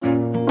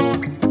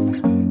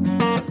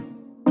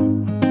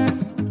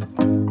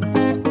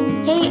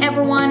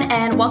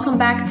and welcome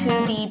back to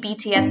the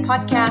BTS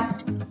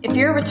podcast. If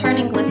you're a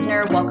returning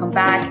listener, welcome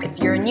back. If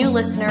you're a new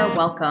listener,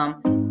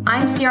 welcome.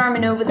 I'm Ciara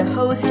Manova, the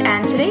host,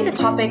 and today the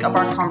topic of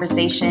our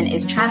conversation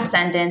is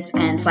transcendence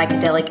and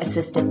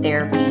psychedelic-assisted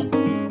therapy.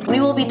 We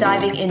will be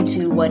diving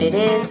into what it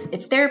is,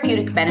 its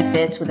therapeutic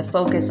benefits with a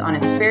focus on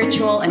its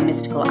spiritual and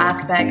mystical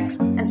aspect,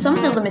 and some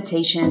of the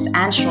limitations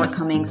and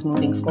shortcomings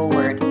moving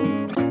forward.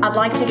 I'd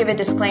like to give a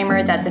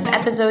disclaimer that this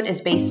episode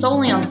is based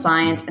solely on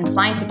science and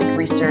scientific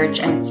research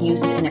and its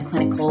use in a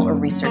clinical or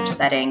research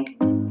setting.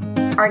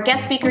 Our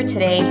guest speaker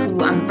today, who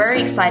I'm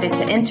very excited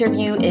to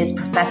interview, is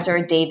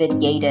Professor David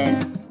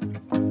Yaden.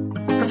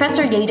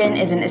 Professor Yaden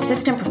is an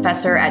assistant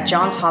professor at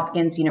Johns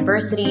Hopkins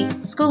University,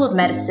 School of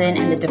Medicine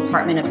in the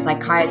Department of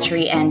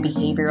Psychiatry and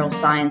Behavioral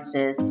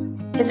Sciences.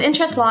 His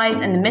interest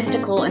lies in the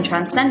mystical and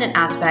transcendent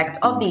aspects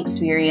of the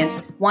experience,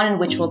 one in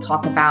which we'll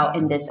talk about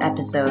in this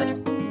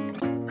episode.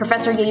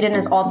 Professor Yaden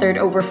has authored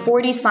over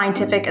 40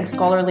 scientific and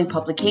scholarly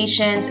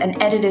publications and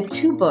edited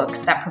 2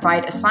 books that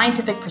provide a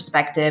scientific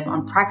perspective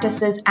on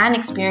practices and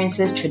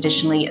experiences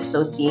traditionally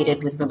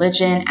associated with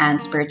religion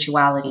and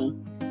spirituality.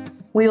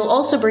 We will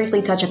also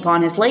briefly touch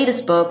upon his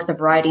latest book, The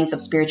Varieties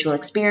of Spiritual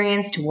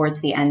Experience,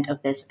 towards the end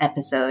of this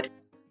episode.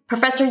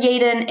 Professor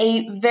Yaden,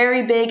 a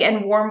very big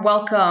and warm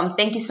welcome.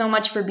 Thank you so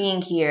much for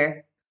being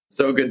here.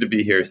 So good to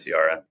be here,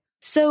 Ciara.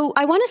 So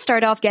I want to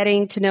start off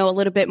getting to know a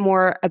little bit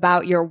more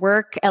about your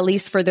work, at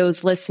least for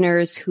those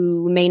listeners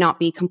who may not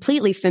be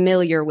completely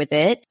familiar with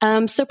it.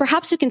 So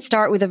perhaps we can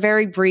start with a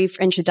very brief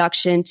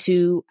introduction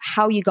to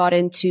how you got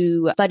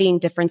into studying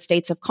different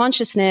states of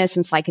consciousness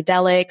and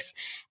psychedelics,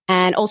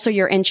 and also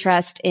your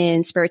interest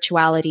in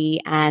spirituality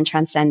and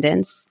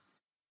transcendence.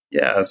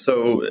 Yeah,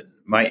 so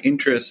my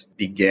interest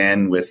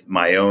began with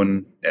my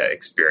own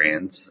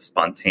experience, a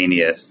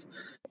spontaneous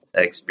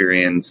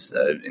experience,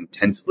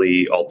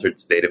 intensely altered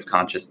state of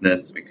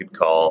consciousness we could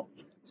call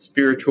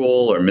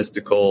spiritual or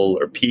mystical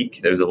or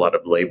peak. There's a lot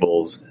of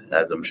labels,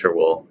 as I'm sure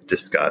we'll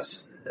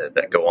discuss,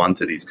 that go on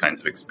to these kinds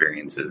of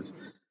experiences.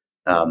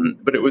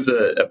 But it was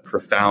a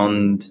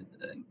profound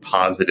and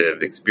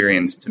positive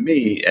experience to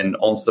me, and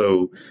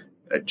also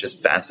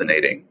just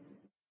fascinating.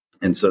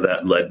 And so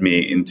that led me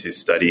into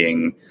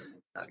studying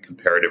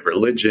comparative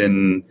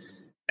religion,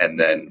 and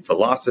then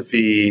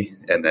philosophy,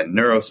 and then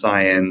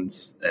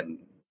neuroscience, and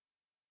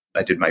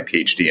I did my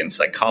PhD in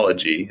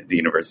psychology at the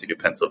University of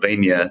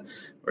Pennsylvania.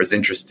 I was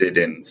interested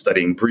in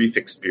studying brief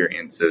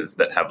experiences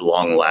that have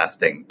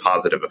long-lasting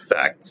positive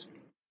effects.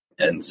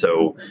 And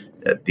so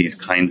these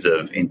kinds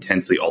of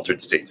intensely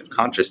altered states of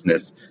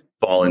consciousness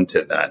fall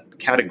into that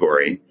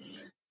category.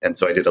 And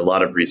so I did a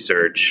lot of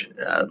research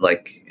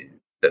like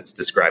that's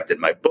described in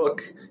my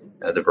book,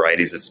 The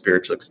Varieties of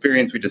Spiritual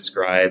Experience. We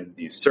describe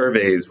these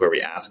surveys where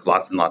we ask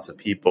lots and lots of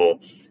people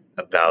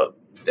about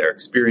their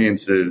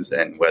experiences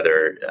and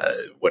whether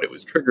what it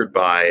was triggered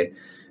by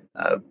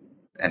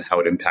and how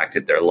it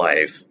impacted their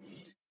life.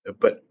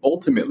 But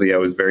ultimately, I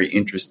was very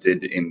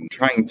interested in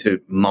trying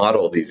to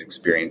model these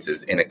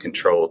experiences in a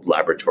controlled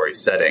laboratory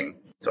setting.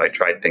 So I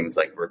tried things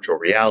like virtual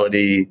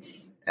reality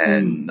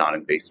and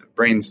non-invasive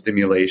brain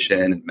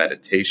stimulation and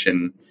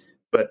meditation.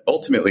 But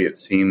ultimately, it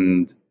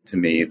seemed to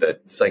me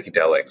that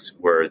psychedelics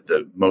were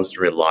the most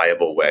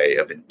reliable way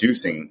of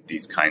inducing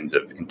these kinds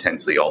of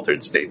intensely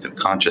altered states of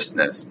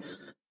consciousness,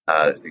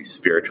 these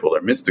spiritual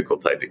or mystical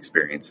type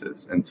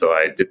experiences. And so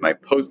I did my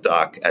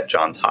postdoc at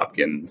Johns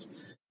Hopkins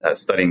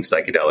studying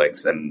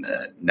psychedelics, and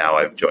now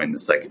I've joined the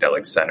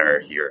Psychedelic Center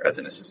here as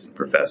an assistant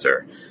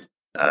professor.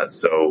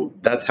 So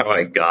that's how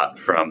I got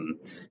from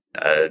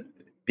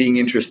being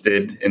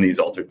interested in these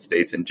altered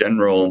states in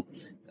general,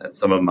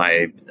 some of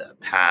my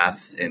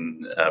path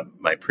in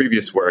my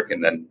previous work,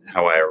 and then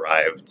how I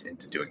arrived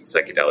into doing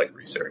psychedelic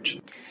research.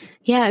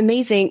 Yeah,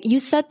 amazing. You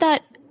said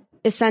that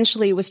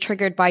essentially was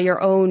triggered by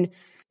your own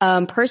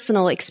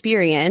personal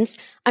experience.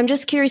 I'm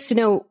just curious to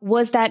know,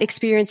 was that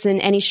experience in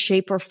any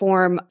shape or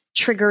form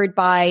triggered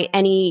by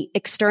any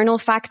external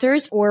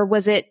factors, or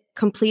was it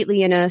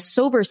completely in a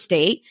sober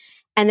state?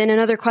 And then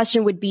another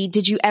question would be,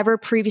 did you ever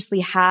previously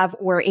have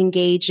or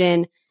engage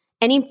in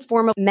any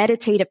form of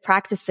meditative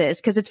practices?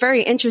 Because it's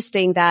very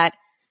interesting that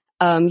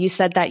you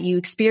said that you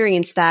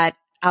experienced that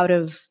out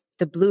of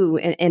the blue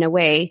in a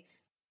way.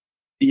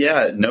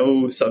 Yeah,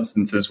 no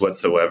substances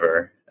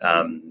whatsoever.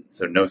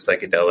 So no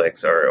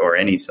psychedelics or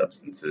any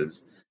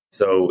substances.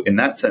 So in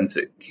that sense,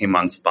 it came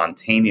on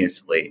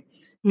spontaneously.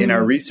 In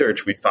our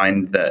research, we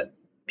find that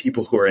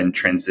people who are in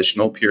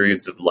transitional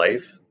periods of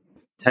life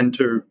tend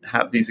to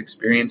have these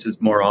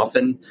experiences more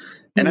often.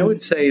 And I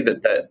would say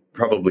that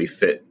probably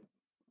fit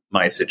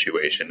my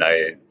situation.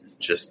 I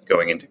just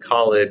going into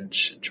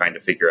college, trying to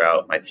figure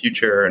out my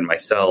future and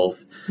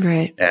myself.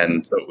 Right.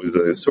 And so it was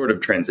a sort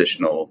of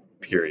transitional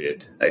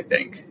period, I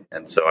think.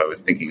 And so I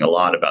was thinking a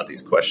lot about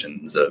these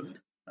questions of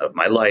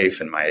my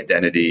life and my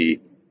identity.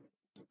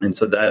 And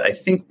so that, I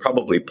think,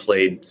 probably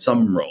played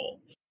some role.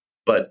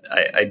 But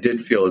I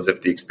did feel as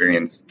if the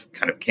experience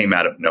kind of came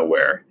out of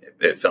nowhere.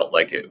 It felt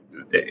like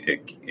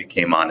it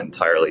came on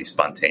entirely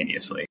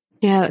spontaneously.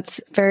 Yeah, it's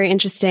very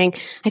interesting.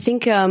 I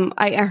think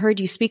I heard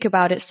you speak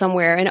about it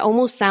somewhere, and it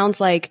almost sounds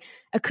like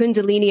a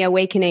Kundalini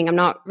awakening. I'm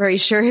not very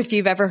sure if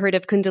you've ever heard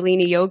of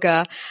Kundalini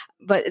yoga,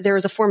 but there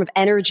was a form of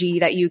energy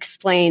that you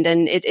explained,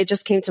 and it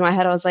just came to my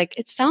head. I was like,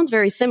 it sounds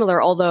very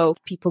similar, although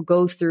people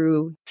go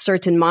through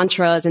certain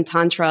mantras and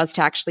tantras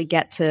to actually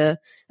get to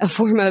a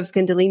form of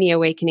Kundalini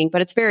awakening.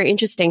 But it's very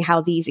interesting how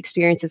these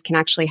experiences can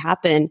actually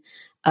happen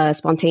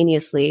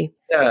spontaneously.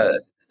 Yeah.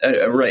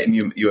 Right. And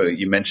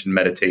you mentioned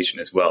meditation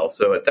as well.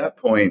 So at that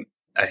point,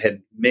 I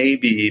had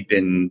maybe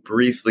been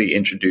briefly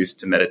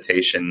introduced to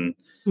meditation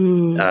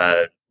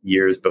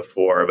years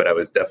before, but I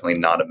was definitely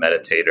not a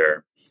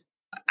meditator.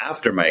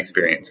 After my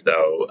experience,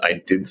 though, I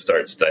did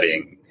start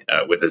studying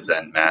with a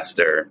Zen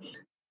master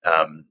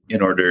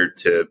in order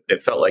to,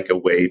 it felt like a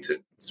way to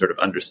sort of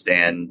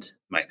understand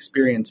my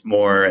experience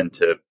more and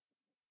to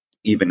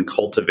even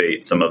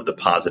cultivate some of the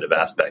positive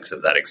aspects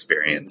of that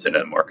experience in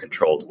a more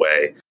controlled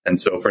way. And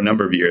so for a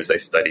number of years, I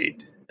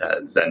studied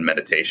Zen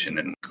meditation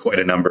and quite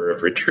a number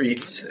of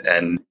retreats.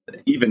 And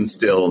even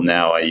still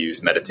now, I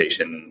use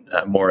meditation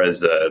more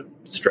as a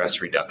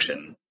stress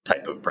reduction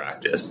type of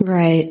practice.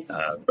 Right.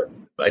 But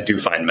I do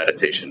find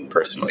meditation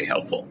personally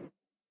helpful.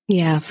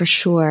 Yeah, for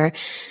sure.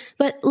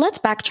 But let's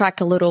backtrack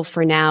a little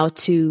for now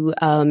to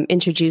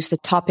introduce the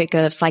topic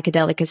of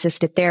psychedelic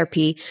assisted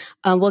therapy.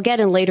 We'll get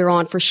in later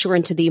on for sure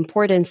into the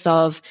importance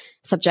of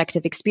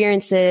subjective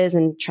experiences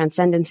and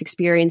transcendence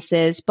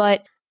experiences.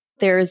 But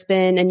there's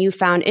been a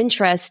newfound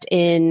interest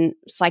in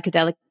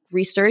psychedelic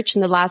research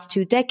in the last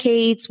 2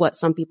 decades, what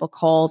some people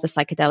call the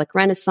psychedelic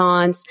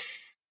renaissance.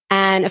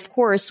 And of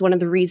course, one of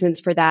the reasons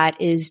for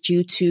that is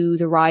due to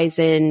the rise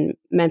in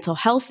mental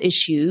health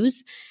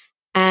issues.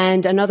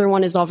 And another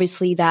one is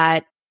obviously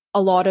that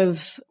a lot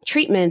of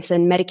treatments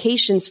and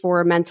medications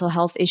for mental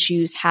health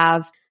issues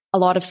have a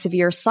lot of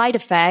severe side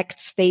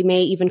effects. They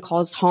may even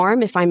cause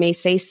harm, if I may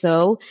say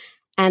so,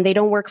 and they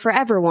don't work for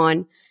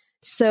everyone.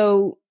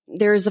 So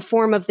there's a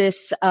form of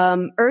this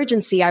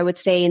urgency, I would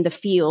say, in the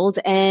field.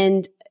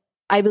 And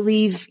I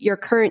believe your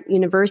current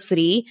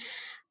university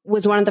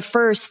was one of the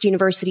first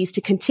universities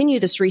to continue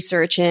this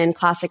research in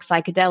classic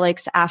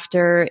psychedelics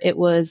after it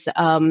was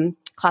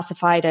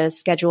classified as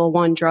Schedule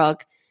I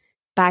drug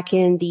back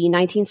in the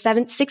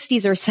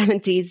 1960s or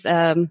 70s.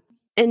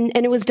 And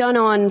it was done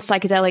on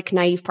psychedelic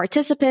naive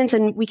participants.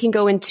 And we can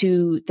go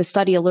into the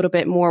study a little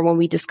bit more when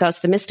we discuss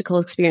the mystical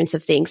experience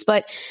of things.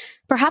 But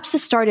perhaps to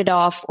start it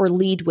off or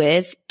lead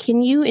with,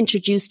 can you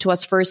introduce to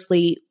us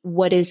firstly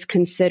what is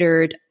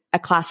considered a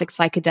classic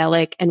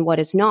psychedelic and what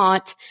is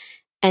not?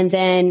 And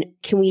then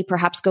can we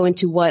perhaps go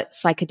into what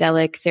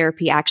psychedelic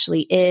therapy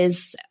actually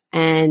is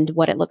and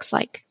what it looks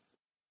like?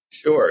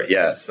 Sure.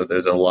 Yeah. So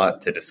there's a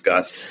lot to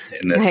discuss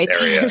in this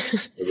area.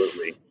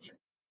 Absolutely.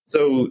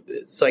 So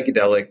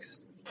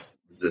psychedelics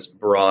is this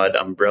broad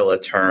umbrella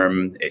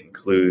term. It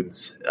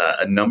includes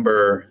a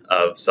number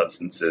of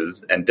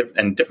substances, and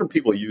different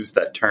people use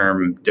that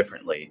term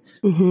differently.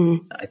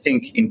 Mm-hmm. I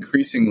think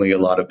increasingly a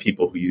lot of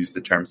people who use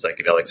the term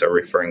psychedelics are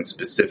referring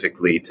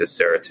specifically to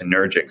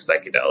serotonergic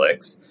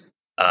psychedelics.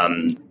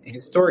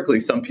 Historically,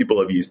 some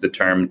people have used the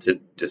term to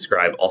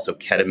describe also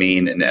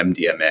ketamine and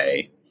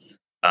MDMA.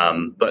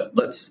 But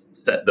let's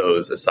set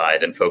those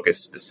aside and focus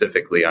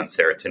specifically on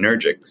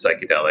serotonergic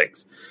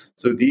psychedelics.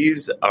 So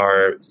these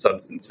are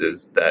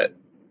substances that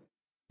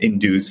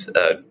induce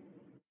an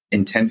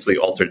intensely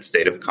altered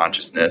state of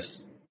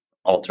consciousness,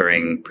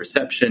 altering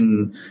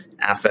perception,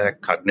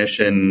 affect,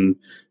 cognition,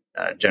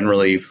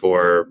 generally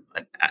for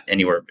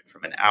anywhere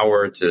from an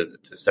hour to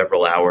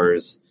several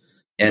hours.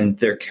 And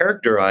they're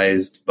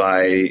characterized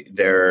by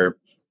their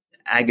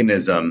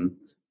agonism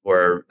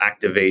or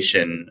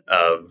activation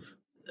of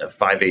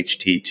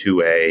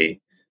 5-HT2A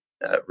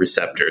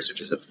receptors,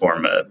 which is a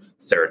form of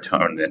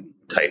serotonin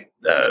type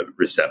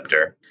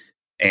receptor.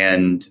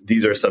 And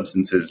these are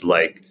substances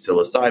like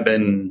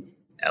psilocybin,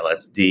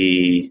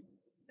 LSD,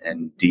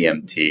 and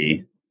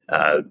DMT.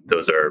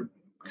 Those are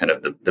kind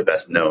of the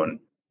best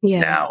known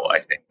now, I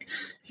think.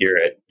 Here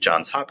at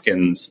Johns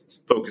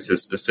Hopkins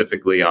focuses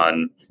specifically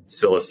on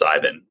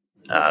psilocybin,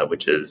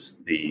 which is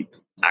the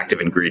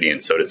active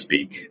ingredient, so to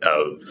speak,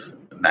 of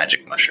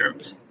magic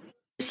mushrooms.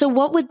 So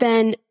what would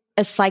then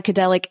a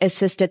psychedelic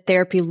assisted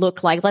therapy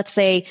look like? Let's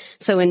say,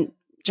 so in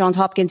Johns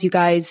Hopkins, you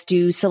guys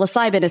do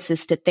psilocybin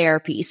assisted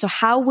therapy. So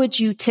how would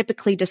you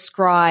typically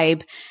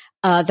describe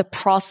the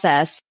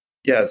process?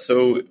 Yeah,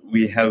 so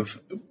we have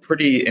a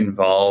pretty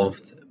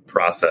involved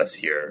process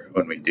here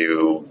when we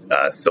do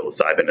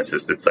psilocybin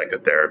assisted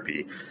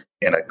psychotherapy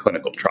in a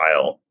clinical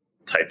trial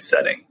type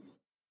setting.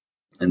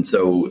 And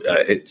so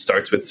it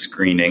starts with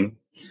screening.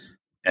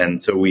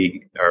 And so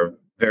we are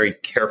very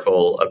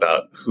careful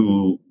about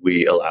who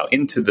we allow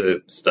into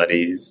the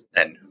studies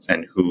and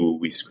who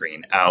we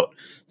screen out.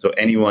 So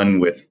anyone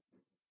with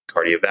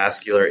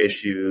cardiovascular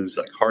issues,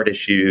 like heart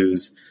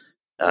issues,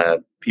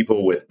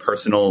 people with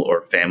personal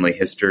or family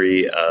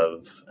history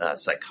of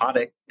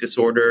psychotic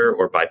disorder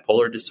or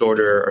bipolar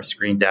disorder are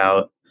screened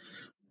out.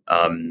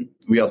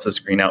 We also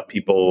screen out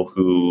people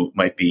who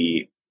might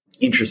be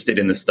interested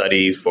in the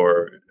study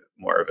for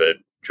more of a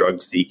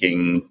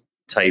drug-seeking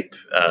type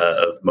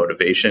of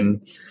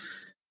motivation.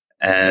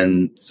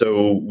 And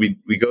so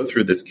we go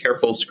through this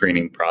careful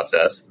screening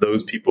process.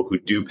 Those people who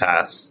do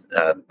pass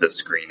the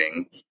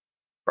screening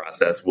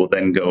process will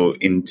then go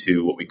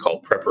into what we call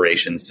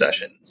preparation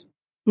sessions.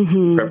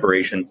 Mm-hmm.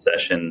 Preparation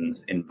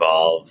sessions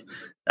involve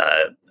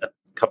a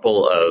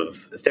couple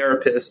of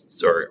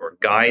therapists or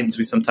guides,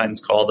 we sometimes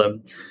call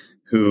them,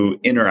 who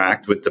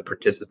interact with the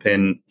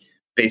participant,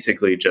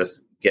 basically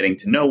just getting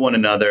to know one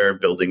another,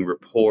 building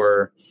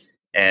rapport,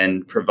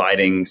 and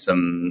providing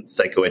some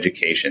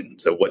psychoeducation.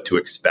 So what to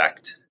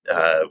expect,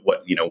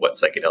 what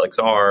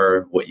psychedelics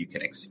are, what you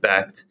can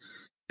expect,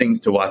 things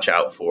to watch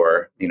out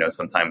for.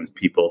 Sometimes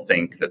people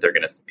think that they're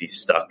going to be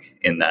stuck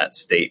in that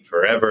state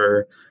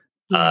forever,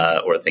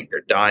 or think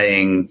they're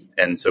dying.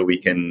 And so we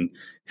can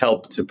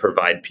help to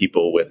provide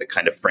people with a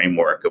kind of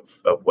framework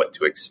of what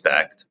to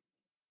expect.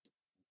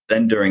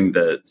 Then during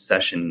the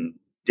session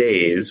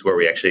days where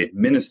we actually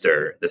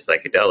administer the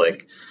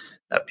psychedelic,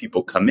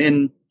 people come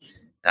in,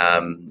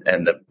 and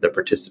the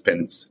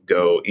participants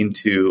go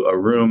into a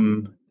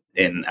room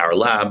in our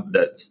lab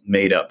that's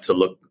made up to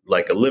look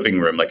like a living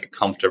room, like a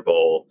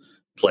comfortable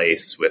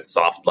place with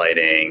soft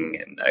lighting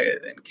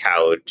and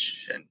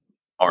couch and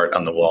art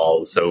on the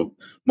walls. So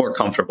more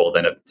comfortable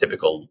than a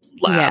typical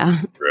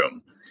lab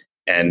room.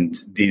 And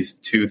these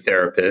two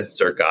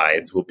therapists or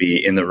guides will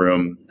be in the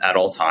room at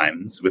all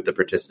times with the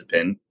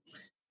participant.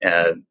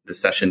 The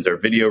sessions are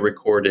video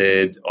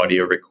recorded,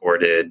 audio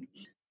recorded,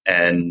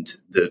 and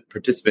the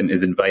participant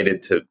is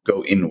invited to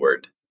go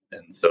inward.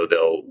 And so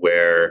they'll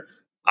wear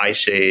eye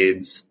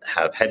shades,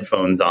 have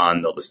headphones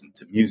on, they'll listen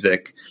to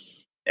music,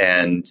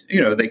 and,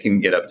 they can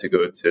get up to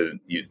go to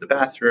use the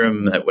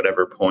bathroom at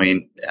whatever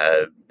point.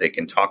 They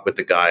can talk with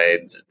the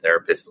guides or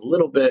therapists a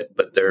little bit,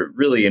 but they're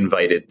really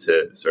invited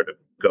to sort of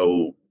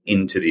go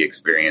into the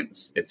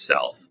experience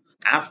itself.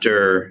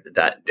 After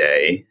that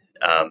day,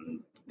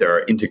 there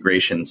are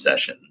integration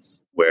sessions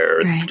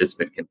where the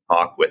participant can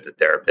talk with the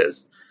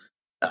therapist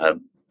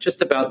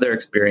just about their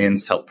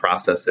experience, help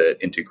process it,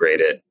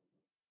 integrate it.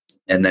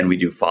 And then we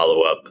do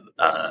follow-up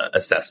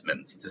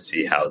assessments to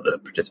see how the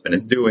participant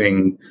is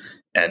doing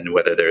and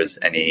whether there's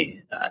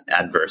any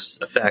adverse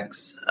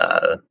effects,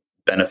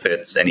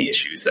 benefits, any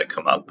issues that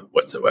come up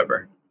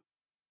whatsoever.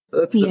 So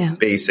that's the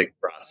basic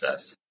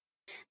process.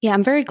 Yeah,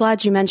 I'm very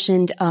glad you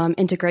mentioned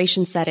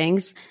integration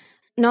settings.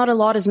 Not a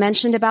lot is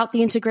mentioned about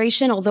the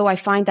integration, although I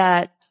find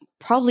that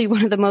probably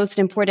one of the most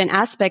important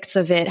aspects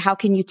of it. How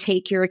can you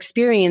take your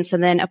experience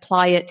and then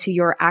apply it to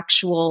your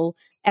actual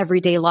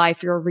everyday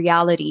life, your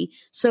reality?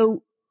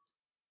 So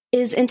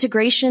is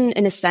integration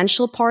an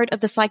essential part of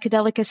the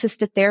psychedelic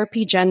assisted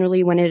therapy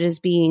generally when it is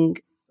being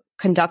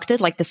conducted,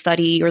 like the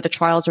study or the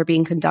trials are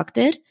being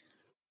conducted?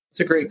 It's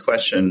a great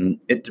question.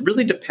 It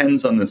really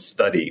depends on the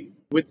study.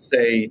 I would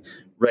say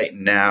right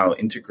now,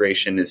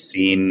 integration is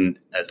seen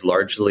as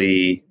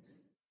largely,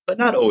 but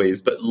not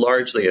always, but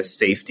largely a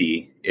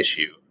safety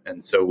issue.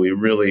 And so we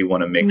really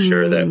want to make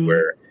sure that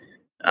we're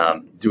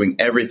doing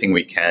everything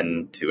we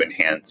can to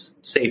enhance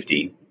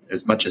safety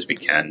as much as we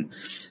can.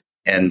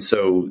 And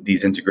so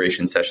these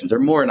integration sessions are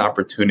more an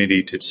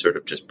opportunity to sort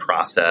of just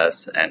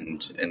process,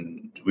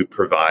 and we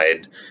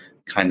provide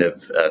kind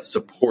of a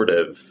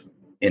supportive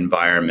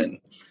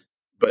environment.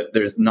 But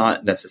there's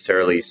not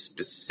necessarily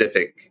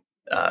specific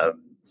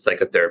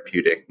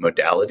psychotherapeutic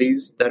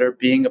modalities that are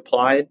being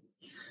applied,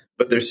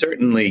 but there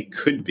certainly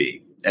could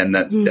be. And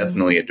that's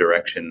definitely a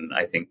direction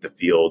I think the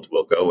field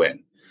will go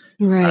in.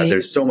 Right.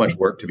 There's so much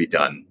work to be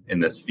done in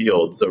this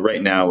field. So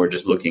right now we're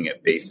just looking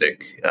at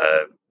basic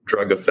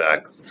drug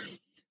effects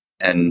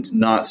and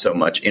not so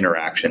much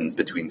interactions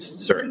between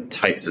certain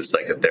types of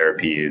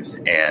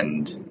psychotherapies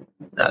and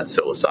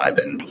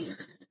psilocybin.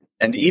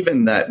 And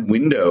even that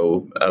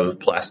window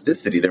of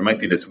plasticity, there might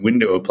be this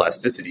window of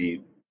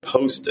plasticity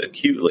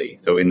post-acutely.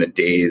 So in the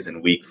days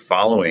and week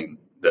following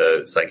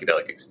the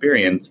psychedelic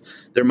experience,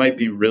 there might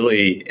be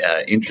really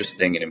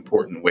interesting and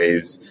important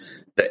ways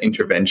that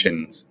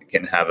interventions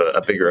can have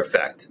a bigger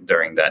effect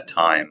during that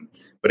time.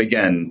 But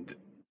again,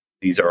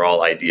 these are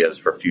all ideas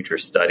for future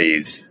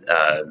studies.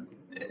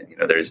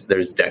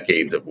 There's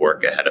decades of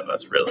work ahead of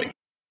us, really.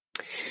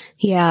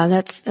 Yeah,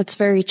 that's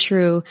very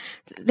true.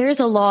 There's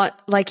a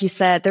lot, like you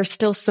said, there's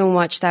still so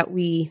much that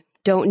we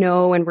don't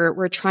know and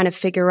we're trying to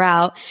figure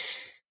out.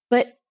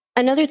 But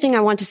another thing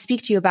I want to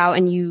speak to you about,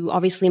 and you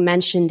obviously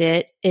mentioned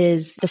it,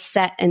 is the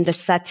set and the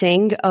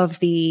setting of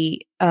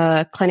the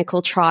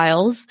clinical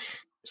trials.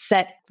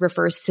 Set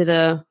refers to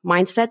the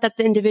mindset that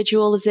the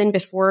individual is in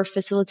before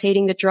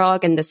facilitating the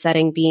drug, and the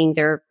setting being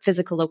their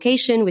physical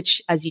location,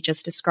 which, as you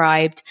just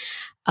described,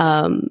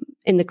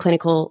 in the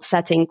clinical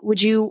setting.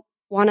 Would you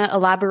want to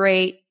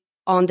elaborate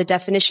on the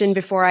definition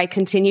before I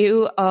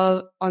continue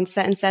on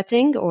set and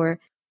setting, or?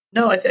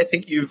 No, I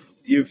think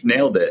you've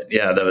nailed it.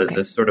 Yeah,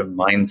 the sort of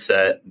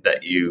mindset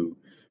that you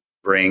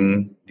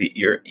bring,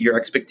 your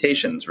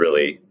expectations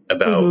really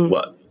about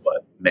what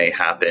may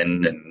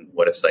happen and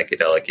what a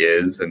psychedelic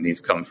is, and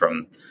these come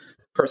from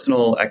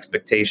personal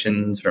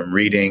expectations from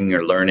reading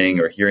or learning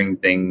or hearing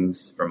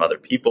things from other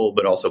people,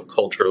 but also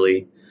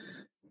culturally,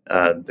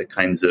 the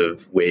kinds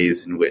of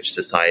ways in which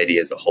society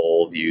as a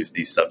whole views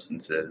these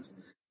substances.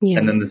 Yeah.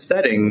 And then the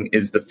setting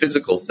is the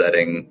physical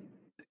setting,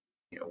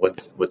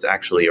 what's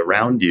actually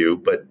around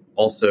you, but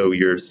also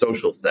your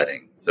social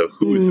setting. So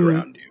who is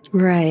around you?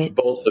 Right.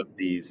 Both of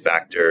these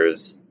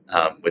factors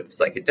with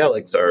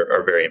psychedelics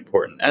are very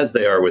important, as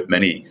they are with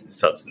many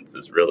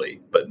substances, really.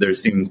 But there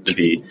seems to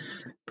be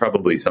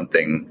probably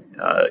something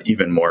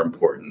even more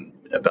important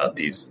about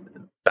these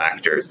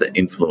factors that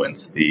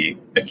influence the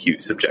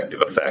acute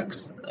subjective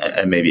effects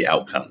and maybe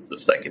outcomes of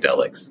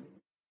psychedelics.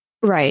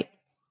 Right.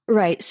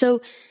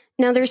 So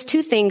now there's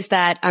two things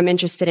that I'm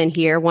interested in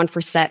here, one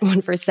for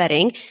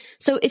setting.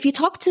 So if you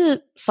talk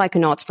to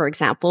psychonauts, for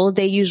example,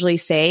 they usually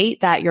say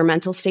that your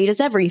mental state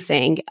is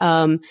everything.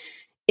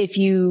 If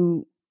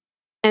you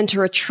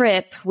enter a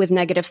trip with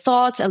negative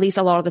thoughts, at least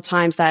a lot of the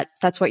times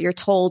that's what you're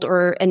told,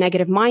 or a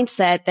negative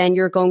mindset, then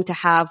you're going to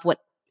have what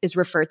is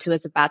referred to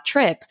as a bad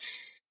trip.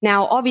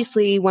 Now,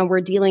 obviously, when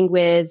we're dealing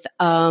with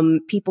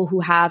people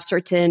who have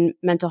certain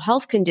mental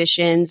health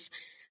conditions,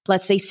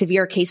 let's say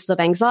severe cases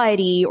of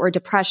anxiety or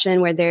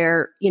depression, where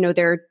their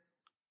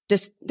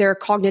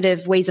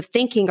cognitive ways of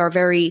thinking are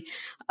very,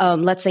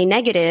 let's say,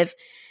 negative,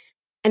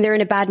 and they're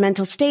in a bad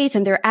mental state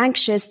and they're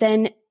anxious,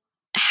 then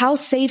how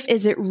safe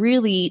is it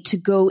really to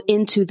go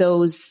into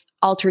those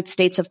altered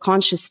states of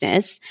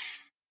consciousness?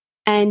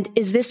 And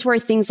is this where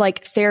things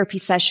like therapy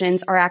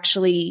sessions are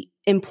actually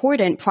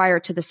important prior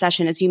to the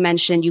session? As you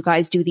mentioned, you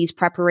guys do these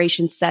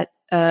preparation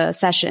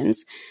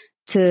sessions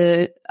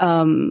to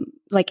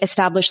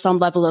establish some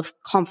level of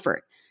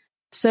comfort.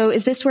 So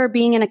is this where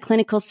being in a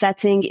clinical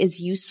setting is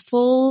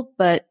useful?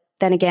 But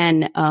then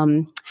again,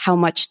 how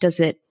much does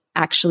it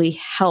actually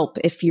help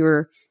if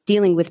you're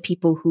dealing with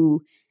people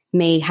who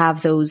may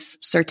have those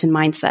certain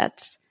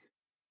mindsets?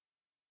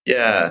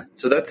 Yeah,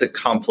 so that's a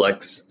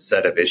complex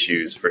set of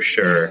issues for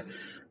sure.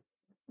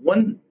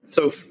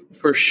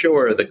 For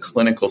sure, the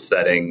clinical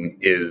setting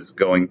is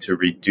going to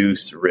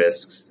reduce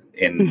risks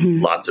in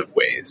lots of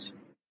ways,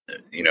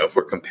 if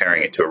we're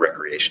comparing it to a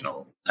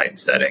recreational type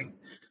setting.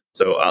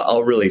 So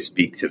I'll really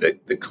speak to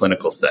the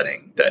clinical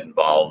setting that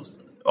involves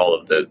all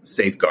of the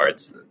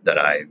safeguards that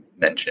I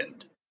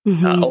mentioned,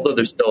 although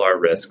there still are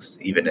risks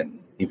even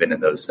in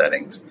those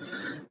settings.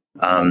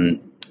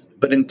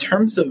 But in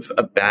terms of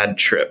a bad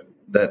trip,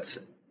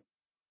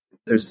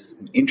 there's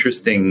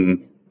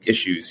interesting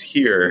issues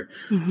here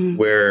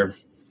where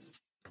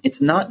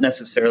it's not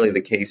necessarily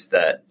the case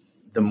that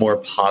the more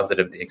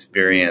positive the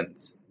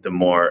experience,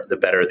 the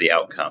better the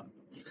outcome.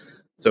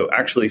 So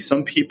actually,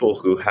 some people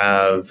who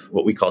have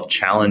what we call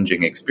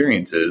challenging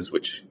experiences,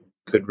 which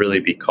could really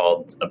be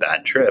called a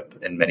bad trip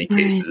in many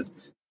cases,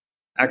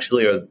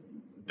 actually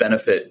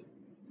benefit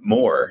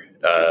more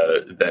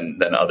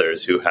than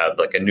others who have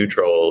like a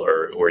neutral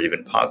or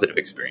even positive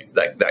experience.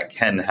 That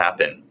can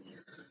happen.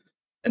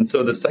 And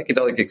so the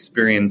psychedelic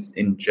experience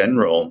in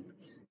general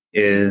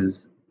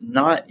is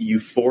not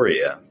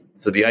euphoria.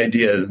 So the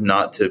idea is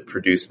not to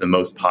produce the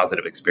most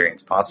positive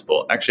experience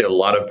possible. Actually, a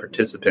lot of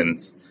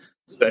participants,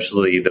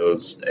 especially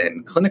those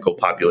in clinical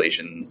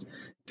populations,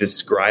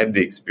 describe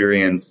the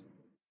experience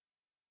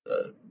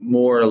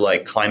more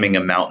like climbing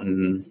a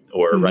mountain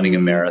or running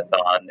a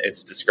marathon.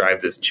 It's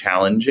described as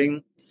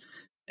challenging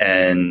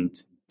and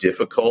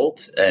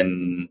difficult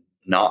and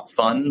not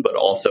fun, but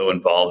also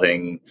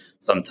involving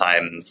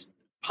sometimes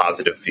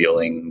positive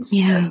feelings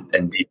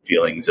and deep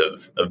feelings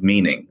of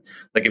meaning.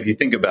 Like if you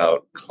think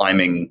about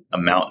climbing a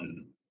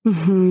mountain,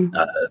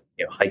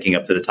 hiking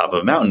up to the top of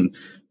a mountain,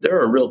 there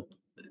are real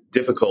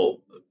difficult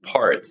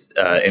parts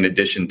in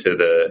addition to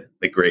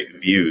the great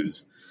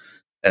views.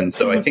 And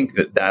so I think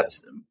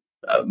that's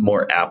a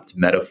more apt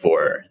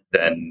metaphor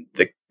than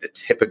the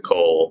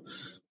typical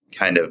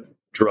kind of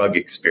drug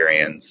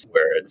experience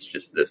where it's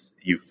just this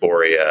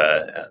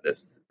euphoria,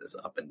 this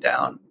up and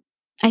down.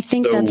 I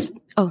think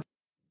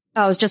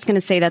I was just going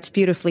to say that's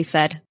beautifully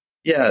said.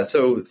 Yeah,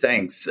 so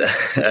thanks.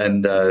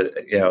 And,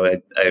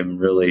 I'm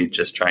really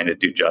just trying to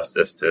do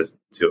justice to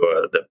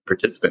the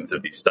participants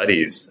of these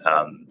studies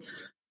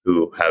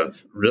who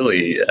have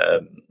really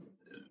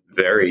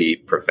very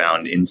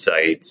profound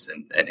insights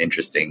and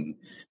interesting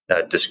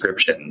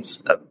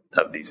descriptions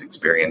of these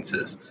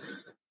experiences.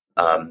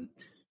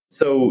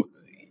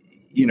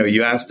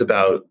 You asked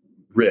about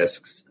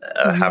risks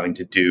having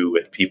to do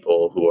with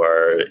people who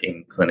are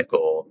in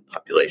clinical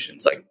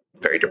populations, like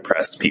very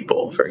depressed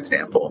people, for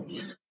example.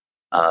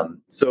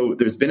 So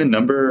there's been a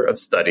number of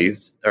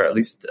studies, or at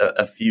least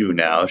a few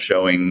now,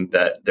 showing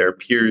that there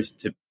appears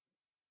to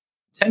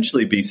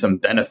potentially be some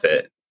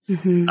benefit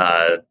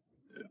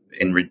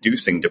in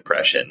reducing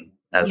depression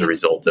as a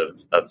result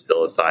of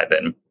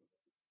psilocybin.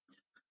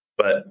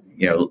 But,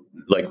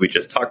 like we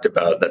just talked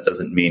about, that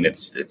doesn't mean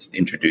it's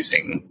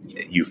introducing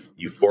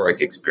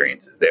euphoric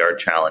experiences. They are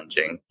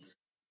challenging.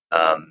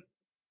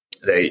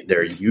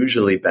 They're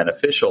usually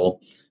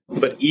beneficial.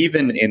 But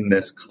even in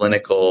this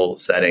clinical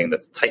setting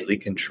that's tightly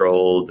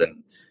controlled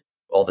and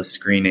all the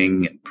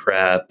screening and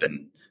prep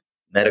and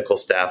medical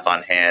staff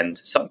on hand.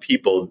 Some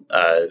people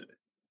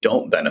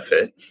don't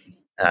benefit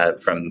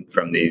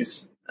from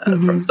these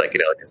from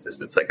psychedelic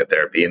assisted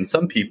psychotherapy, and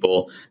some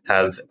people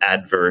have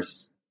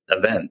adverse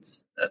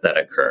events that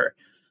occur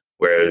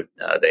where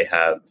they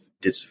have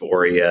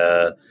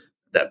dysphoria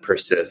that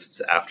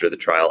persists after the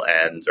trial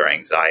ends, or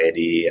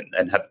anxiety,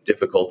 and have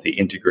difficulty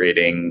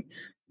integrating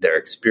their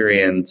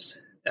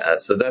experience.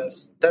 So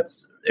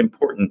that's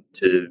important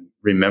to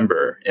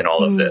remember in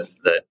all of this,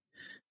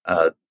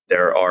 that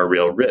there are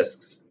real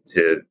risks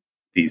to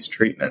these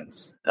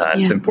treatments.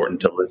 It's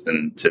important to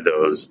listen to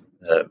those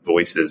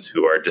voices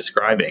who are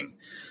describing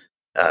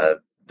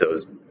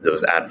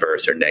those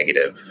adverse or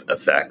negative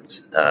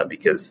effects,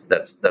 because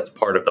that's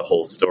part of the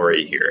whole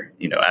story here.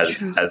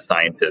 As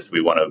scientists,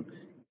 we want to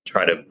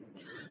try to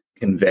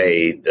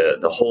convey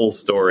the whole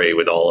story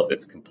with all of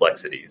its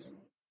complexities.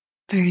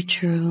 Very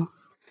true.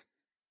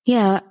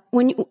 Yeah.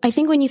 I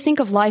think when you think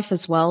of life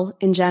as well,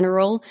 in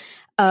general,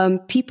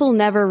 people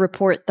never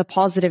report the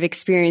positive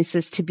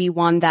experiences to be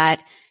one that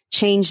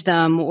changed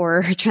them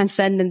or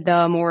transcended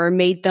them or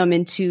made them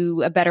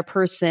into a better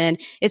person.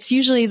 It's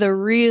usually the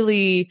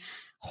really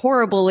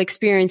horrible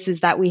experiences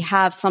that we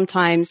have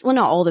sometimes, well,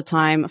 not all the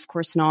time, of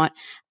course not,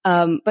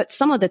 but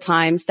some of the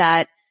times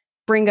that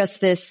bring us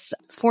this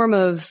form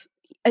of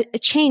a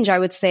change, I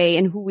would say,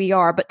 in who we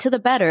are, but to the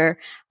better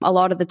a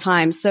lot of the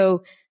time.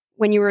 So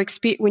when you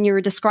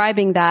were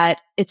describing that,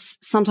 it's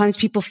sometimes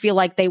people feel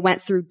like they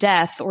went through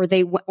death, or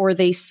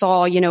they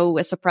saw,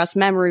 a suppressed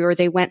memory, or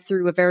they went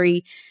through a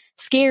very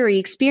scary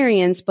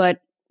experience, but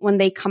when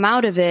they come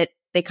out of it,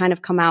 they kind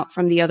of come out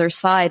from the other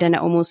side, and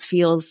it almost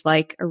feels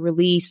like a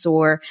release,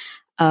 or,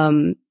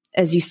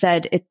 as you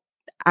said, it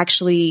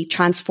actually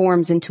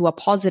transforms into a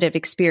positive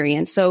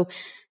experience. So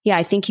yeah,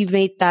 I think you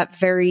made a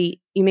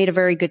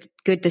very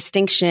good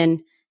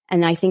distinction.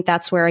 And I think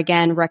that's where,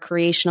 again,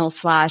 recreational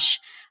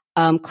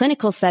 /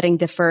 clinical setting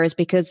differs,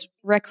 because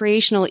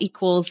recreational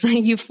equals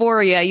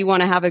euphoria. You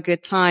want to have a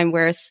good time,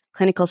 whereas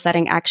clinical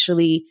setting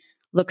actually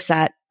looks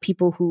at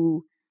people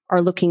who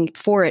are looking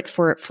for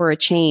a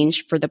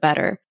change for the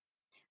better.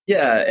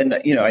 Yeah. And,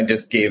 I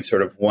just gave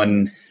sort of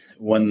one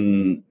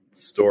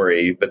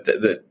story, but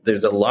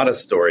there's a lot of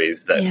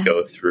stories that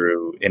go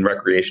through in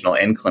recreational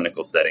and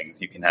clinical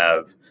settings. You can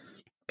have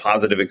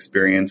positive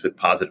experience with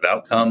positive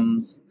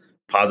outcomes,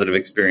 positive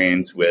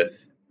experience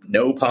with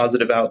no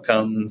positive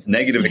outcomes,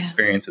 negative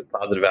experience with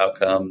positive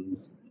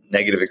outcomes,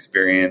 negative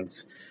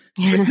experience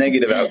with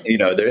negative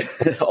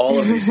all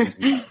of these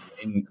things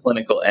in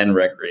clinical and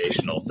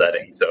recreational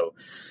settings. So,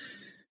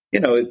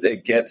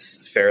 it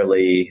gets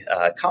fairly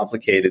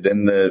complicated,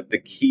 and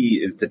the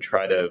key is to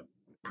try to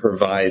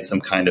provide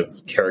some kind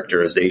of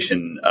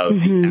characterization of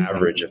the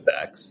average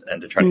effects,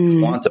 and to try to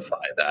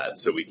quantify that,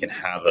 so we can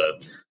have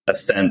a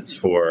sense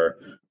for,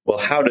 well,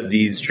 how do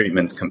these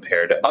treatments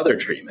compare to other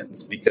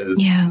treatments?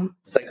 Because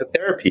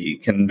psychotherapy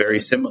can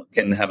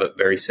have a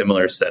very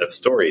similar set of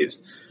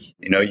stories.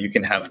 You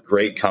can have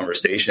great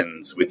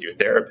conversations with your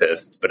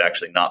therapist, but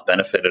actually not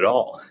benefit at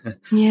all.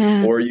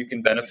 Or you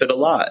can benefit a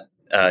lot.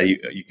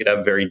 You could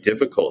have very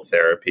difficult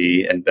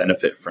therapy and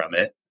benefit from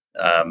it,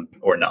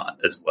 or not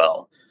as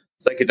well.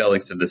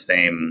 Psychedelics are the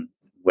same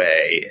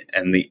way.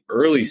 And the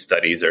early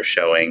studies are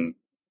showing,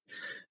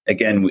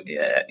 again,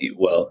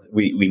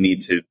 we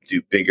need to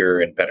do bigger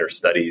and better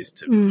studies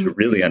to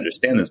really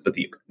understand this. But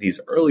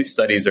these early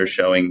studies are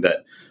showing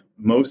that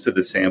most of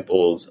the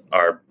samples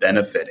are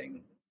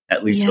benefiting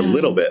at least a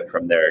little bit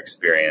from their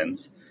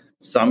experience.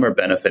 Some are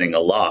benefiting a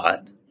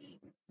lot,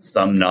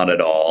 some not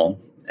at all.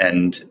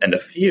 And a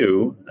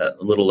few, a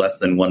little less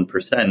than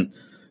 1%,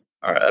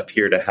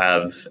 appear to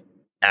have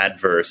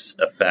adverse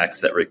effects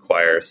that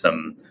require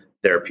some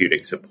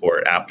therapeutic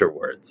support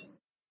afterwards.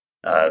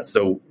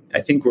 So I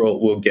think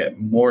we'll get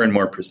more and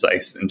more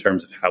precise in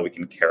terms of how we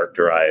can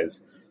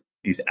characterize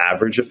these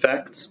average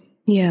effects,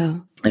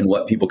 and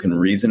what people can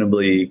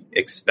reasonably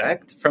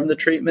expect from the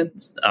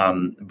treatments.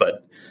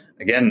 But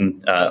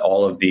again,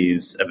 all of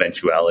these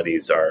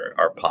eventualities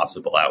are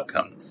possible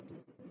outcomes.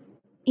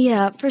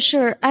 Yeah, for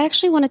sure. I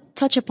actually want to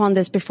touch upon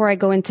this before I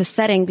go into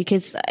setting,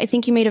 because I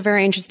think you made a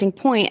very interesting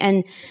point,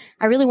 and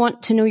I really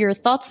want to know your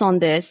thoughts on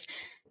this.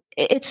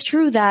 It's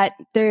true that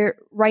there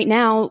right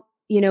now,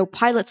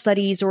 pilot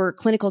studies or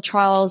clinical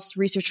trials,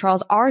 research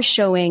trials are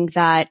showing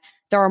that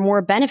there are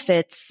more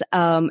benefits,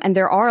 and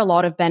there are a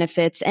lot of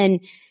benefits. And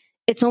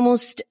it's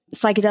almost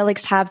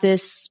psychedelics have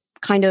this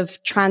kind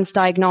of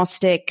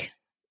transdiagnostic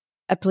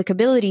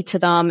applicability to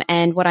them.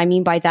 And what I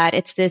mean by that,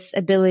 it's this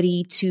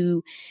ability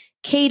to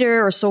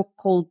cater, or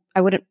so-called,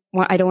 I don't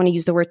want to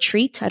use the word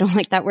treat. I don't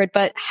like that word,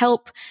 but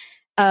help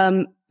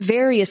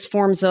various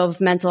forms of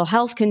mental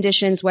health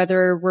conditions,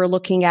 whether we're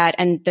looking at,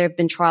 and there have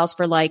been trials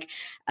for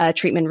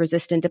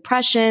treatment-resistant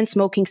depression,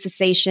 smoking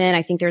cessation.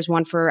 I think there's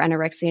one for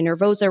anorexia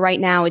nervosa right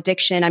now,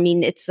 addiction. I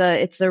mean, it's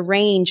a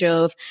range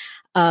of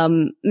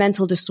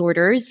mental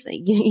disorders.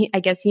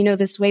 I guess you know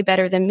this way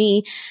better than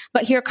me,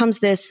 but here comes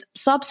this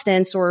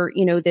substance, or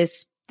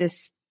this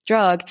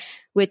drug,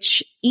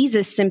 which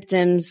eases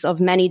symptoms of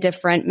many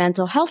different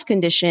mental health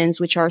conditions,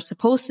 which are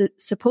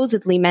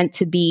supposedly meant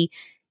to be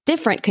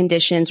different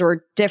conditions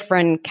or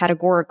different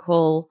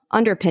categorical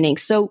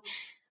underpinnings. So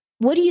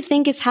what do you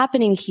think is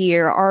happening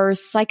here? Are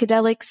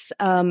psychedelics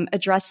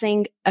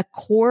addressing a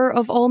core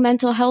of all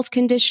mental health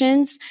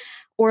conditions?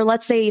 Or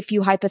let's say if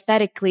you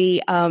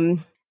hypothetically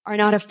are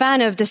not a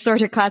fan of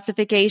disorder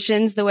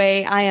classifications the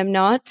way I am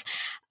not,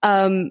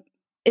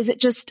 is it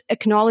just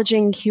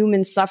acknowledging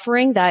human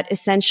suffering that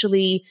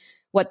essentially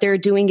what they're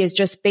doing is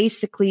just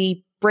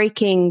basically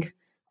breaking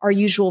our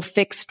usual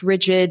fixed,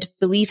 rigid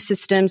belief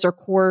systems or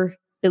core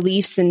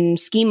beliefs and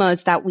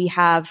schemas that we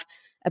have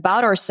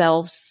about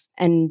ourselves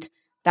and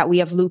that we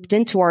have looped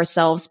into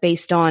ourselves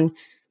based on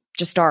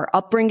just our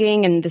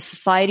upbringing and the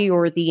society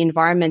or the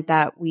environment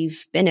that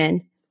we've been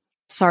in?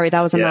 Sorry,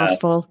 that was a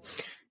mouthful.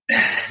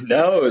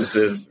 No,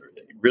 it's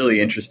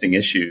really interesting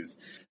issues.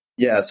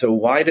 Yeah, so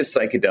why do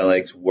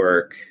psychedelics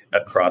work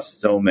across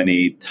so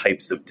many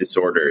types of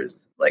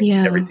disorders, like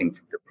everything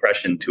from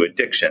depression to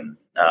addiction?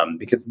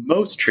 Because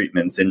most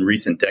treatments in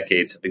recent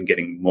decades have been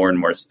getting more and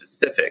more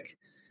specific.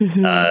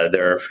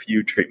 There are a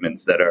few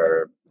treatments that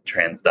are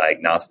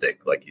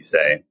transdiagnostic, like you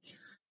say.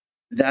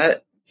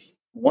 That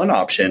one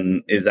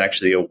option is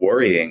actually a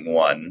worrying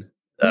one,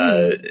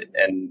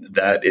 and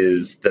that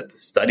is that the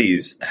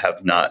studies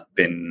have not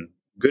been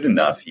good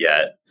enough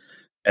yet.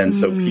 And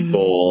so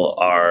people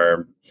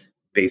are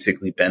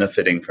basically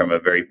benefiting from a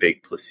very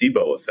big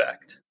placebo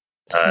effect.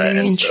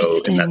 And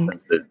so in that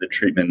sense, the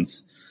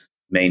treatments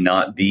may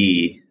not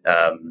be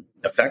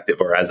effective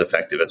or as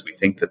effective as we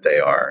think that they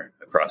are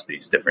across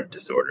these different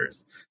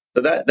disorders.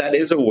 So that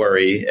is a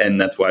worry, and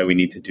that's why we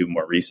need to do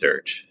more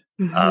research.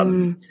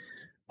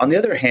 On the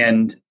other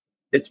hand,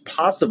 it's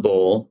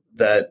possible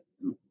that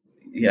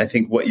I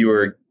think what you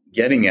were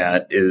getting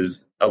at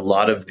is a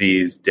lot of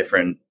these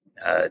different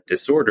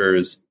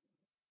disorders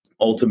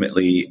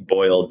ultimately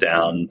boil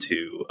down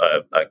to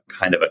a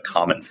kind of a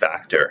common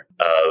factor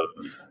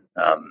of,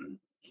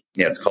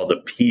 it's called a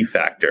P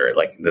factor,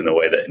 like in the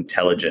way that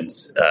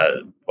intelligence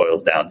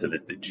boils down to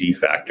the G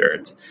factor.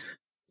 It's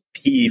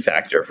P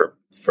factor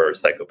for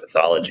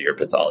psychopathology or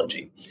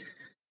pathology.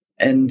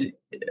 And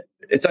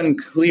it's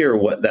unclear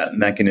what that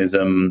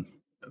mechanism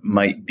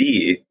might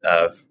be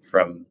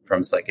from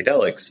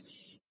psychedelics.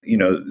 You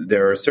know,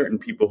 there are certain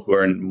people who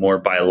are more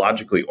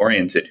biologically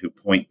oriented who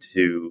point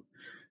to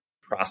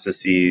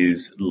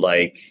processes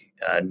like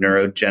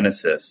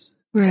neurogenesis,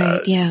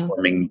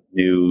 forming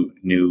new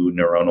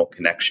neuronal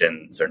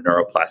connections or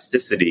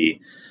neuroplasticity,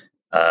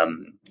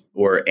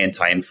 or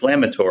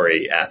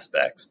anti-inflammatory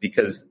aspects,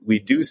 because we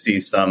do see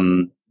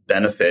some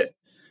benefit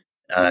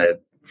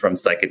from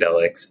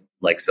psychedelics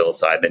like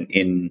psilocybin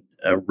in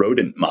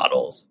rodent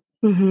models.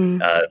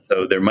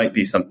 So there might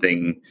be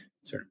something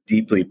sort of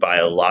deeply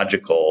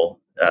biological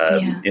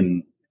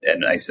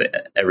and I say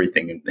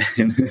everything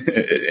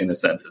in a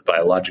sense is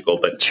biological,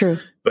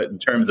 but in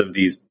terms of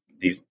these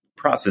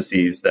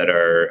processes that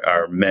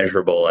are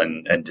measurable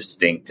and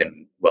distinct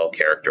and well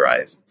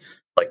characterized,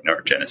 like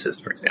neurogenesis,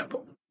 for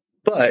example.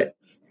 But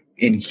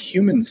in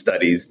human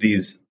studies,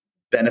 these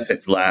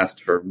benefits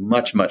last for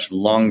much, much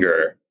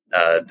longer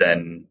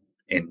than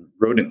in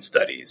rodent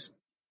studies.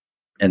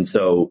 And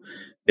so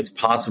it's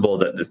possible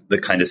that the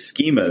kind of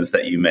schemas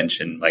that you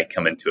mentioned might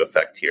come into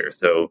effect here.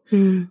 So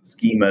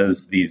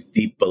schemas, these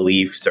deep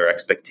beliefs or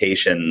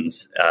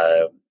expectations.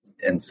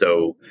 And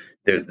so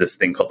there's this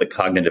thing called the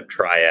cognitive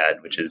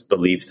triad, which is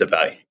beliefs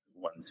about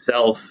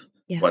oneself,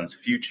 one's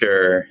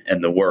future,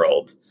 and the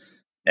world.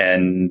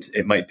 And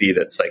it might be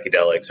that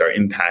psychedelics are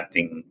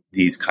impacting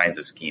these kinds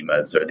of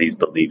schemas or these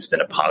beliefs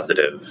in a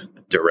positive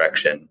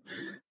direction.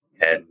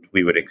 And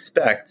we would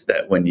expect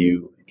that when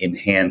you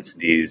enhance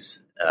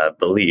these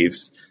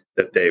beliefs,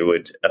 that they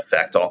would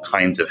affect all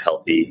kinds of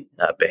healthy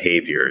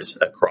behaviors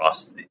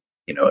across,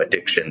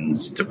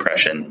 addictions,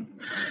 depression,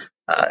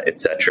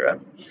 etc.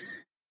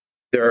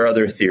 There are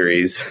other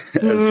theories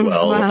as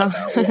well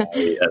about why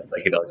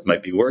psychedelics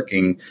might be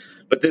working,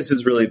 but this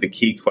is really the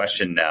key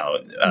question now.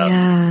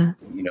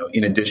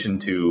 In addition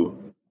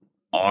to,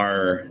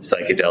 are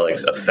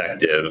psychedelics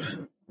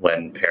effective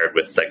when paired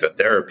with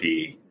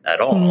psychotherapy at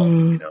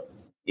all?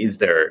 Is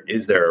there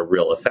a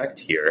real effect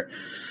here?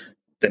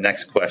 The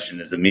next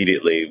question is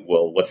immediately,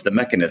 well, what's the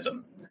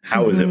mechanism?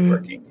 How is it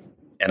working?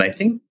 And I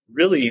think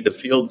really the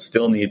field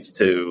still needs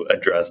to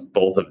address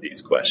both of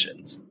these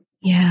questions.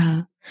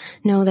 Yeah.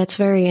 No, that's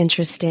very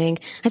interesting.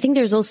 I think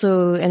there's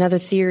also another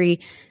theory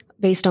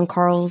based on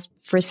Carl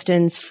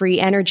Friston's free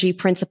energy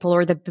principle,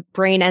 or the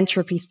brain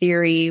entropy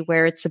theory,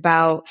 where it's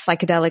about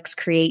psychedelics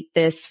create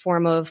this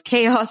form of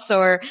chaos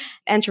or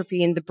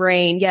entropy in the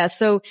brain. Yeah.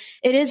 So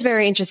it is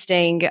very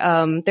interesting.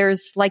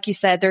 There's, like you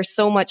said, there's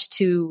so much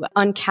to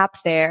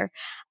uncap there.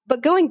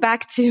 But going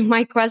back to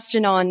my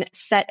question on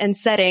set and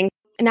setting,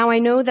 now I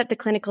know that the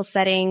clinical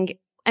setting,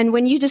 and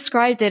when you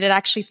described it, it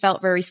actually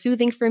felt very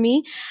soothing for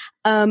me.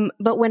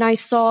 But when I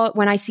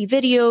see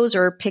videos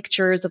or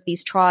pictures of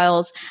these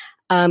trials,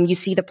 You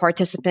see the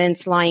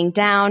participants lying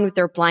down with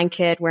their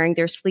blanket, wearing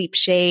their sleep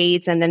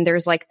shades, and then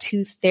there's like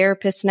two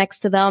therapists next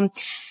to them.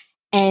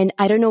 And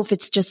I don't know if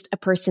it's just a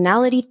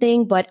personality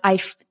thing, but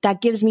that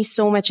gives me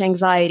so much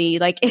anxiety.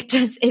 Like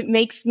it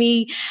makes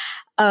me,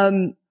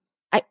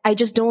 I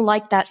just don't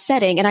like that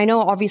setting. And I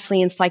know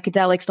obviously in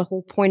psychedelics, the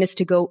whole point is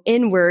to go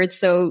inward.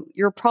 So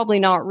you're probably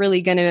not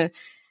really going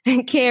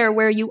to care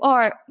where you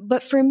are.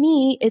 But for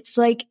me, it's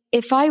like,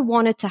 if I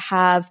wanted to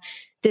have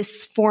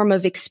this form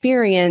of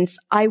experience,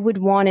 I would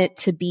want it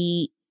to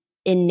be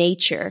in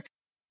nature.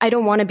 I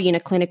don't want to be in a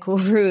clinical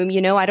room,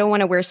 I don't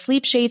want to wear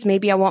sleep shades.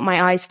 Maybe I want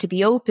my eyes to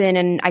be open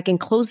and I can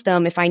close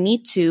them if I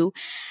need to.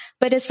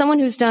 But as someone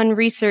who's done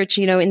research,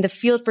 in the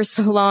field for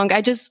so long,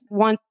 I just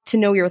want to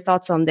know your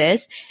thoughts on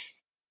this.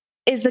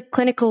 Is the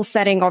clinical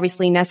setting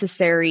obviously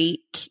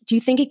necessary? Do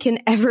you think it can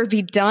ever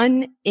be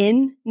done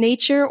in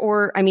nature?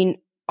 Or,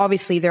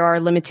 obviously there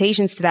are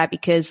limitations to that,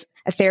 because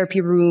a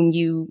therapy room,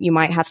 you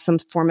might have some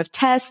form of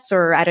tests,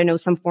 or I don't know,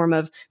 some form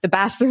of the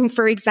bathroom,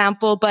 for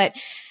example. But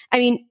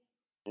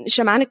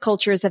shamanic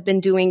cultures have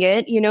been doing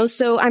it,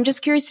 so I'm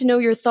just curious to know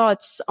your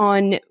thoughts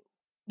on,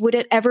 would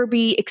it ever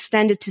be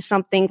extended to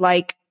something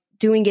like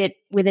doing it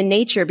within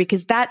nature?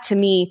 Because that to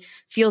me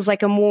feels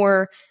like a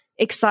more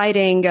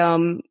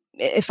exciting,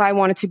 if I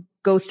wanted to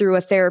go through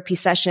a therapy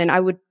session, I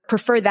would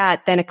prefer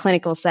that than a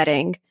clinical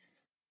setting.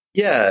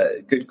 Yeah,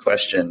 good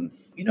question.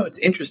 It's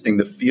interesting.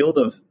 The field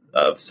of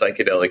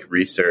psychedelic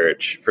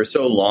research, for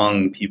so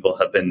long, people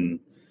have been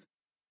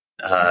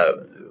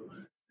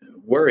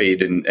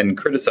worried and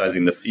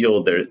criticizing the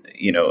field there,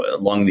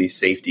 along these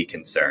safety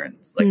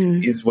concerns. Like,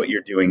 is what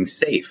you're doing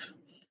safe?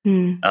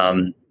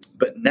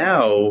 But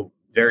now,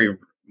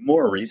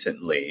 more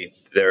recently,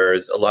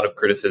 there's a lot of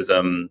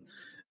criticism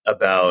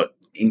about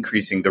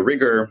increasing the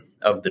rigor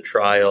of the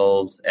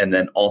trials, and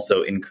then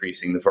also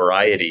increasing the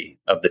variety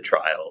of the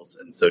trials.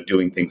 And so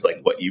doing things like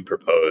what you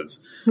propose,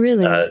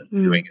 really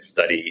doing a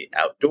study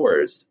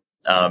outdoors.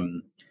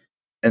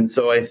 And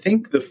so I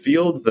think the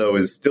field, though,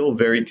 is still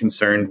very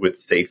concerned with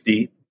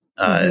safety,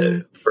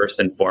 first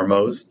and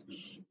foremost.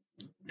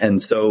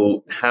 And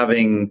so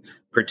having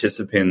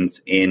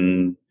participants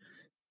in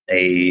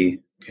a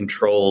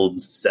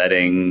controlled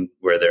setting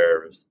where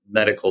there's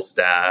medical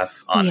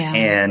staff on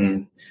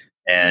hand,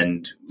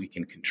 and we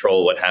can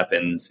control what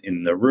happens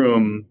in the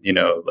room,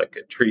 like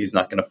a tree's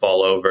not going to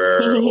fall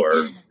over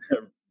or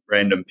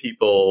random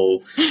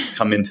people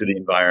come into the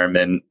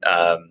environment.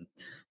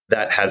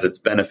 That has its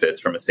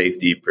benefits from a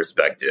safety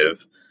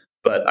perspective.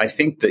 But I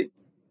think that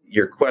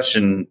your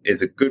question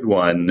is a good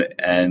one.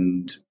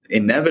 And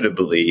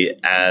inevitably,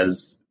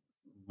 as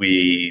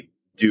we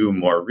do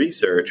more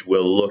research,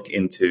 we'll look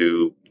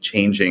into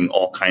changing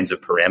all kinds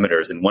of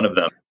parameters. And one of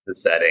them, the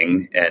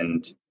setting,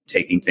 and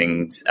taking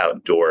things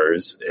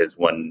outdoors is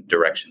one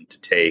direction to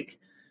take.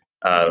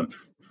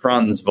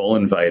 Franz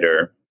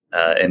Vollenweider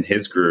and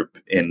his group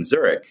in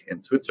Zurich, in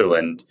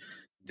Switzerland,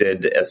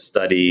 did a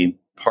study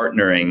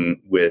partnering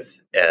with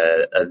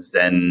a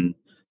Zen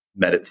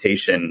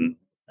meditation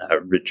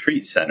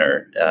retreat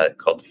center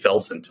called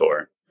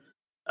Felsentor,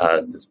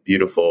 this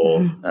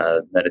beautiful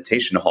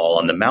meditation hall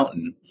on the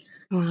mountain.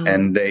 Wow.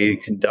 And they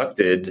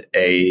conducted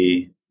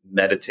a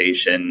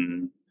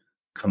meditation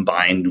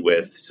combined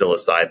with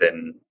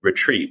psilocybin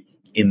retreat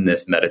in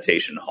this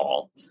meditation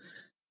hall.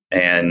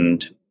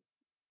 And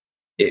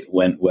it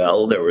went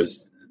well. There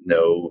was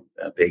no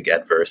big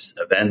adverse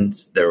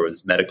events. There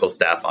was medical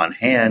staff on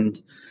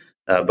hand,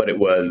 but it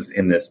was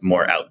in this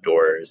more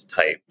outdoors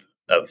type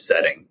of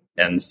setting.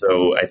 And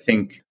so I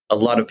think a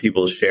lot of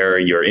people share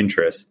your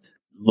interest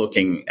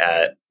looking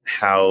at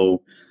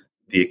how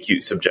the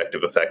acute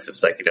subjective effects of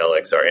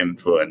psychedelics are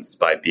influenced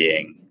by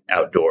being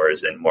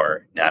outdoors in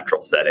more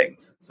natural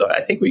settings. So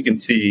I think we can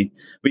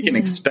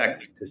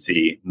expect to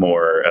see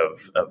more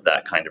of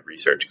that kind of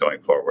research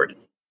going forward.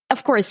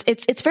 Of course,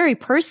 it's very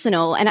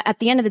personal. And at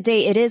the end of the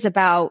day, it is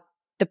about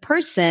the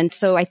person.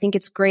 So I think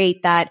it's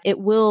great that it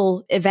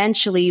will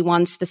eventually,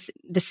 once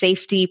the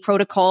safety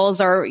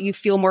protocols are, you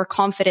feel more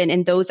confident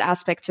in those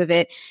aspects of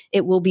it,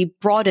 it will be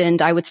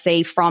broadened, I would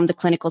say, from the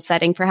clinical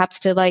setting, perhaps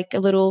to like a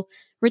little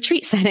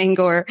retreat setting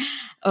or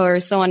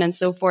so on and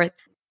so forth.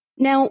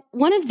 Now,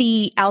 one of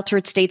the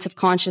altered states of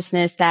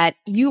consciousness that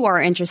you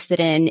are interested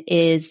in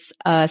is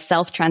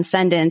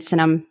self-transcendence. And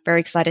I'm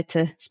very excited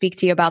to speak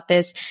to you about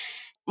this.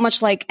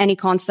 Much like any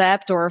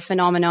concept or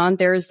phenomenon,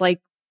 there's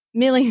like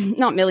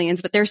not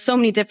millions, but there's so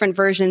many different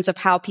versions of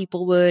how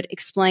people would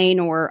explain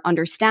or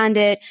understand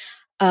it.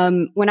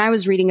 When I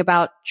was reading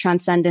about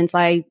transcendence,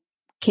 I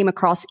came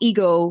across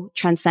ego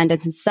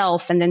transcendence and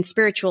self, and then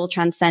spiritual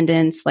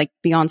transcendence, like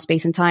beyond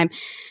space and time.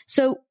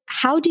 So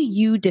how do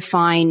you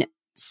define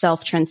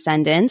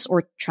self-transcendence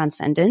or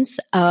transcendence?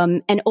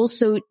 And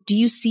also, do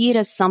you see it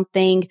as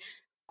something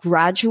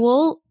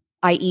gradual,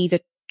 i.e. the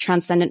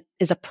transcendent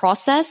is a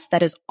process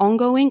that is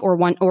ongoing or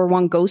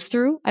one goes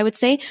through, I would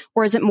say,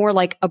 or is it more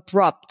like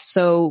abrupt,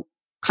 so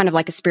kind of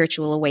like a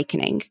spiritual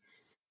awakening?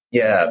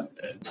 Yeah.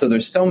 So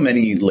there's so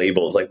many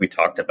labels like we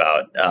talked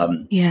about.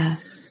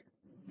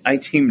 I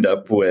teamed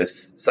up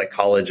with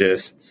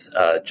psychologists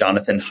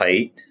Jonathan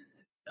Haidt,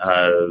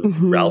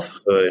 Ralph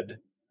Hood,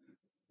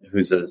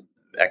 who's an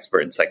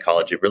expert in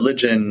psychology of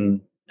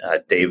religion,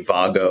 Dave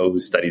Vago, who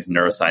studies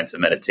neuroscience of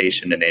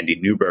meditation, and Andy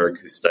Newberg,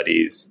 who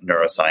studies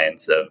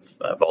neuroscience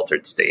of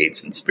altered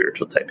states and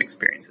spiritual type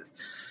experiences.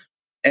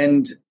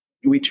 And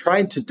we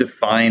tried to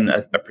define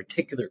a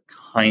particular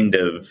kind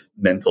of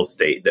mental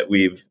state that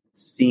we've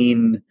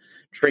seen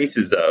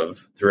traces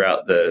of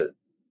throughout the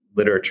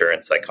literature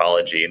and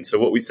psychology. And so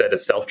what we said a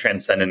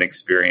self-transcendent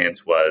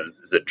experience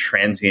is a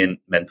transient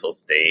mental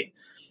state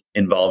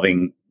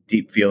involving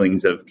deep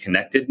feelings of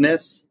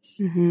connectedness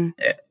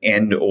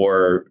and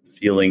or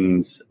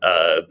feelings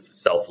of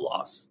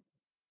self-loss.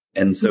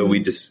 And so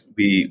we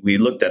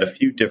looked at a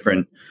few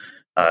different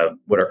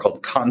what are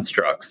called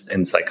constructs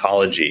in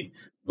psychology,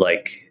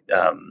 like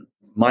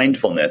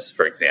mindfulness,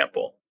 for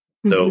example.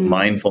 So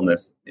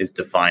mindfulness is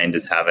defined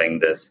as having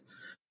this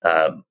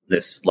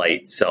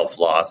slight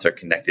self-loss or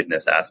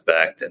connectedness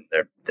aspect, and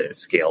their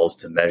scales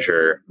to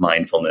measure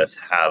mindfulness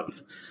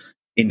have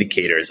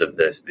indicators of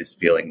these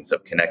feelings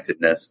of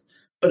connectedness,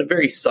 but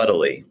very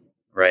subtly,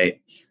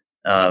 right?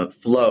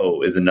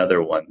 Flow is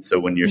another one. So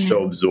when you're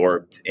so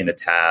absorbed in a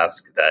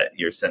task that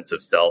your sense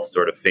of self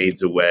sort of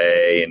fades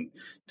away and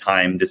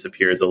time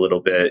disappears a little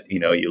bit,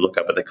 you look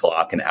up at the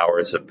clock and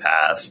hours have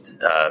passed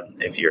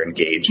if you're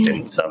engaged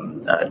in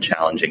some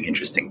challenging,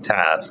 interesting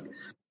task.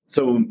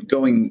 So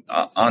going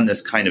on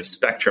this kind of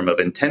spectrum of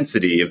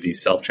intensity of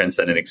these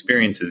self-transcendent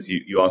experiences,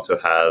 you also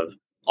have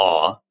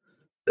awe,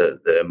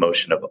 the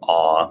emotion of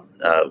awe,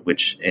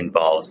 which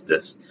involves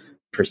this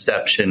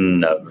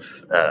perception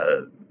of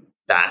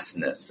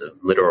vastness, of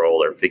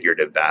literal or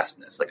figurative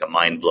vastness, like a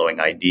mind-blowing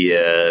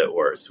idea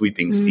or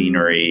sweeping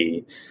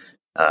scenery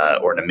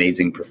or an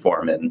amazing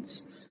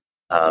performance.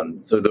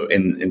 So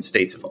in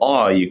states of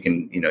awe, you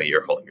can,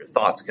 your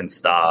thoughts can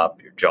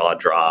stop, your jaw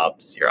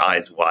drops, your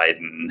eyes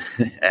widen,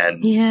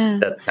 and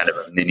that's kind of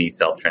a mini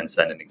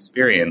self-transcendent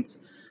experience.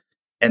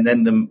 And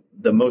then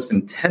the most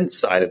intense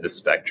side of the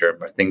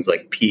spectrum are things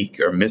like peak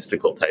or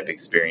mystical type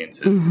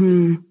experiences,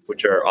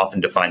 which are often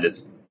defined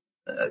as,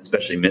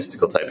 especially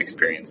mystical type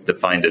experience,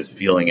 defined as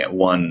feeling at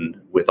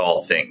one with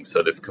all things.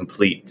 So this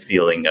complete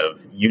feeling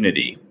of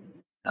unity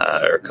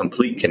or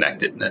complete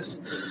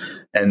connectedness.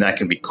 And that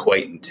can be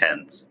quite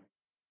intense.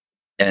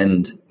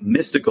 And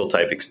mystical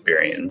type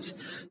experience,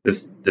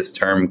 this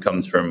term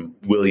comes from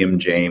William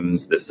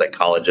James, the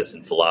psychologist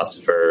and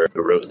philosopher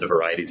who wrote The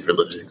Varieties of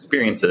Religious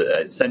Experience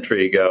a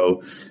century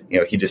ago.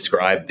 He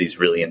described these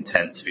really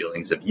intense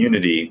feelings of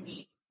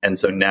unity. And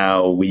so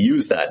now we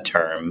use that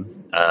term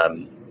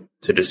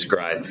to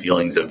describe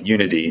feelings of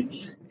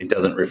unity. It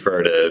doesn't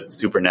refer to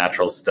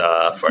supernatural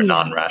stuff or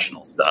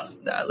non-rational stuff,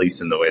 at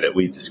least in the way that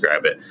we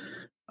describe it.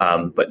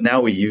 But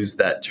now we use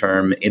that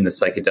term in the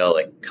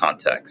psychedelic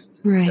context.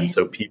 Right. And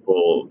so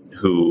people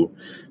who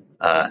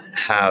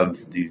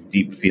have these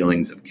deep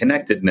feelings of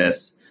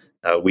connectedness,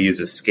 we use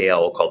a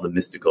scale called the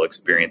Mystical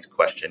Experience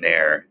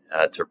Questionnaire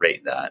to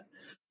rate that.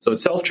 So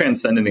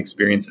self-transcendent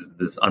experience is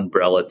this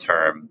umbrella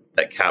term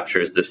that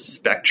captures this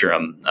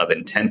spectrum of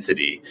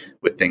intensity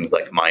with things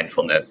like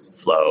mindfulness,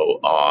 flow,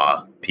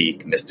 awe,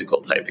 peak, mystical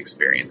type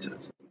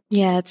experiences.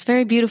 Yeah, it's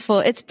very beautiful.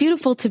 It's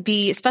beautiful to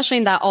be, especially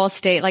in that awe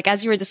state. Like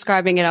as you were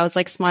describing it, I was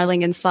like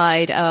smiling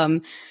inside.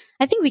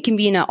 I think we can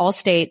be in an awe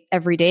state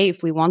every day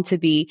if we want to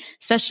be,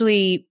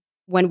 especially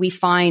when we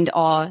find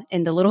awe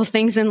in the little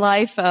things in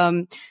life.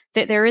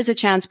 There is a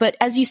chance, but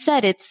as you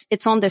said,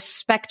 it's on this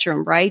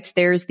spectrum, right?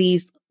 There's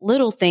these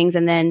little things,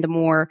 and then the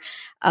more,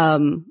 I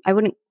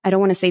don't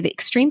want to say the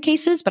extreme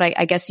cases, but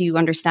I guess you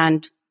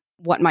understand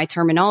what my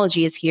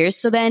terminology is here.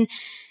 So then,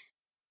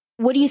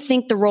 what do you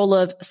think the role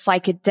of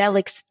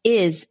psychedelics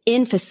is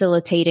in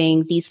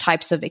facilitating these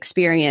types of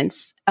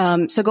experience?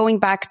 So going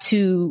back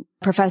to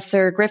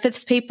Professor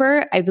Griffith's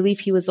paper, I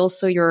believe he was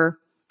also your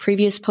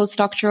previous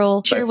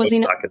postdoctoral chair, was he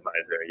not?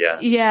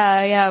 Advisor,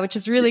 Yeah, which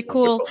is really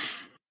cool. Wonderful.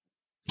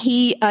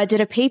 He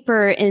did a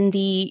paper in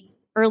the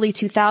early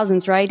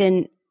 2000s, right?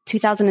 In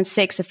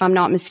 2006, if I'm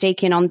not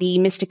mistaken, on the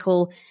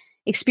mystical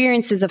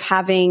experiences of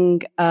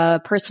having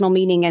personal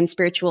meaning and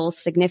spiritual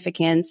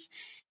significance.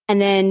 And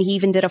then he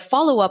even did a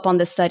follow-up on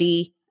the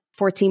study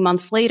 14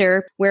 months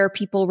later, where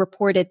people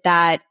reported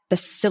that the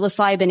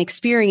psilocybin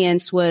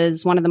experience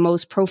was one of the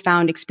most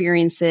profound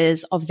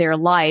experiences of their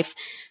life.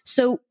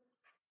 So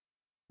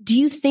do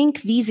you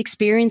think these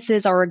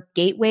experiences are a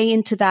gateway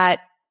into that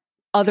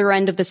other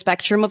end of the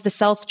spectrum of the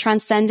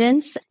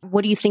self-transcendence?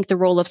 What do you think the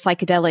role of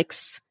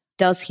psychedelics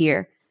does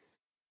here?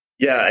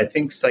 Yeah, I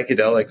think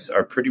psychedelics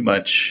are pretty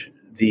much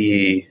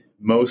the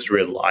most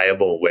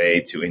reliable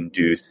way to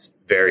induce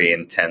very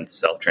intense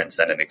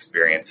self-transcendent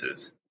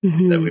experiences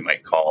that we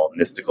might call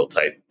mystical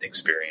type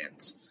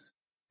experience.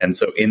 And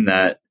so in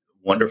that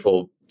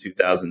wonderful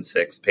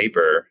 2006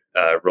 paper,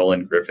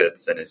 Roland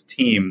Griffiths and his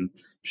team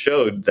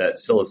showed that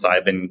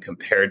psilocybin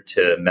compared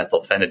to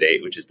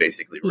methylphenidate, which is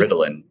basically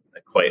Ritalin,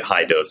 a quite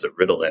high dose of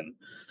Ritalin,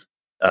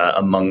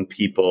 among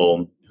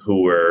people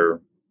who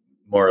were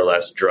more or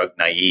less drug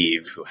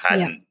naive who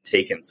hadn't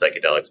taken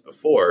psychedelics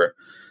before,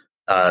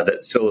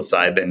 that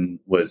psilocybin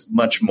was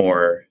much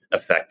more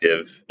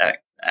effective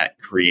at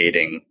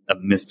creating a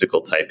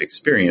mystical type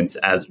experience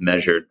as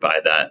measured by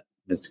that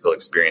mystical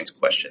experience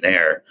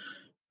questionnaire,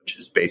 which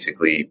is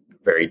basically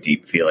very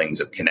deep feelings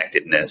of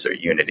connectedness or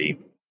unity.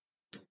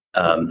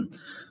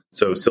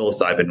 So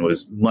psilocybin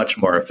was much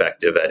more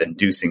effective at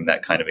inducing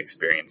that kind of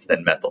experience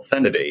than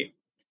methylphenidate.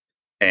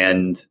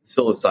 And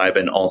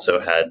psilocybin also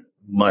had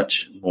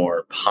much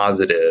more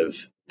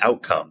positive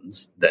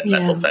outcomes than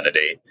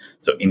methylphenidate.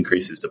 So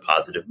increases to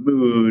positive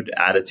mood,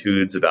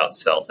 attitudes about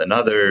self and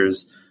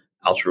others,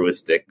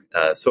 altruistic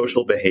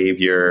social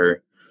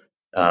behavior,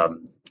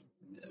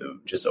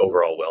 just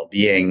overall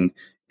well-being.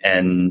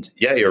 And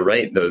yeah, you're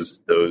right.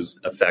 Those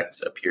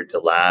effects appeared to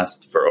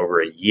last for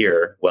over a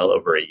year, well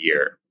over a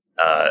year,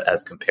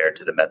 as compared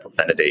to the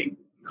methylphenidate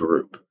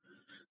group.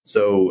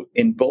 So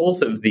in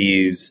both of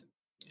these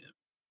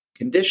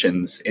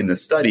conditions in the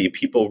study,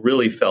 people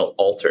really felt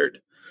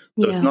altered.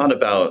 So it's not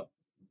about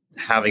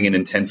having an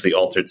intensely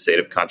altered state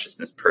of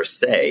consciousness per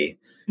se.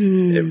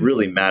 It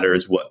really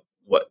matters what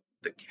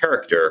the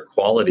character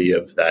quality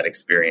of that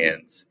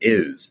experience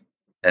is.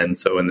 And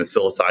so in the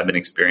psilocybin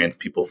experience,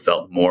 people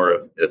felt more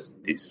of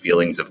these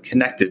feelings of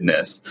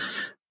connectedness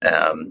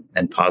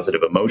and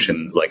positive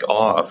emotions like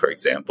awe, for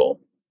example.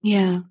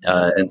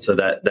 And so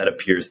that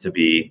appears to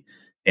be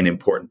an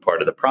important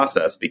part of the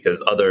process,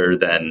 because other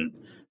than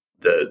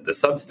the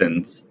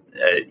substance,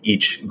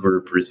 each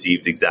group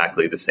received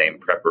exactly the same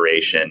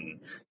preparation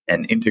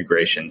and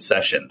integration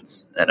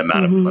sessions and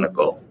amount of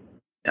clinical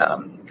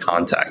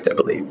contact, I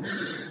believe.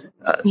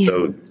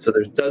 So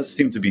there does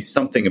seem to be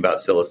something about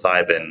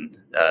psilocybin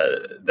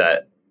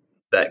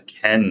that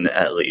can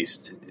at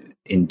least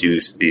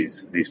induce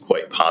these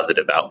quite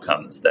positive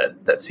outcomes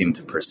that seem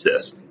to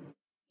persist.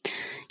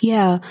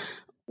 Yeah.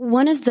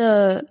 One of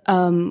the,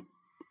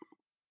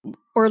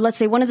 or let's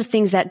say one of the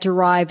things that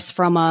derives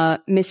from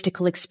a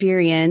mystical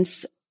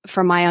experience,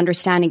 from my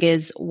understanding,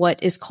 is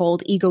what is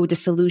called ego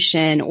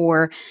dissolution,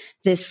 or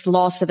this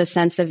loss of a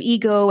sense of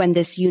ego and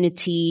this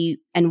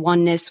unity and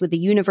oneness with the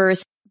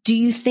universe. Do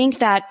you think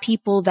that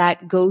people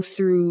that go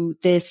through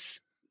this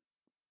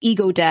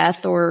ego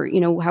death, or,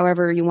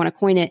 however you want to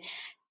coin it,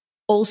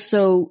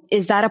 also,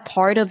 is that a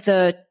part of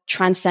the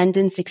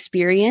transcendence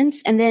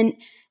experience? And then,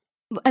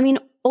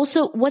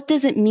 also, what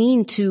does it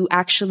mean to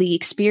actually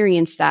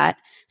experience that?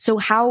 So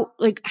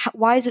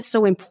why is it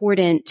so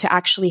important to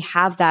actually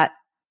have that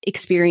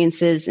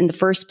experiences in the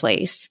first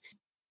place?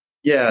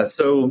 Yeah.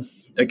 So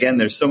again,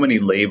 there's so many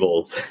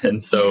labels.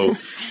 And so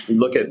we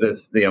look at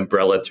the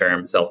umbrella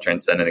term,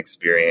 self-transcendent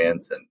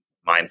experience and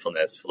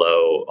mindfulness,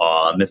 flow,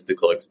 awe,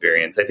 mystical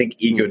experience. I think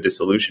ego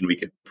dissolution we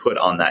could put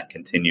on that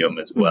continuum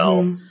as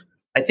well.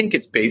 I think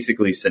it's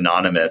basically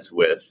synonymous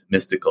with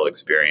mystical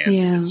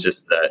experience. It's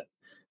just that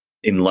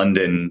in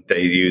London,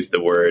 they use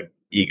the word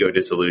ego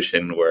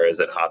dissolution, whereas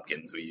at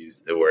Hopkins, we use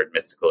the word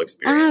mystical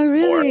experience.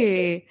 Really?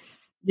 More.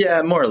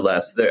 Yeah, more or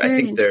less. I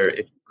think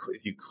if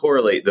you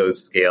correlate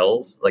those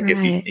scales, like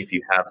if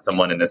you have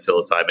someone in a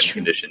psilocybin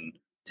condition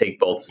take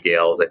both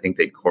scales, I think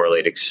they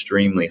correlate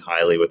extremely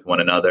highly with one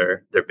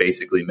another. They're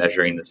basically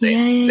measuring the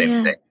same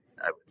thing,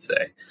 I would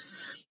say.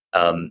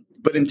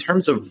 But in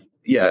terms of,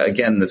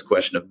 again, this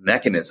question of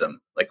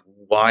mechanism, like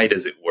why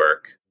does it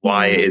work?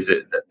 Why is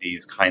it that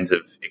these kinds of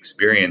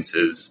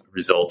experiences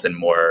result in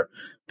more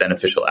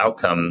beneficial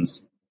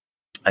outcomes?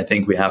 I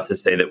think we have to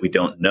say that we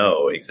don't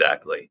know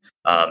exactly.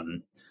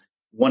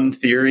 One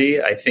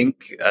theory, I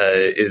think,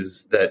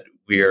 is that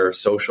we are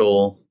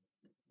social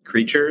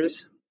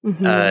creatures,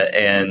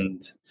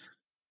 and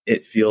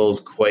it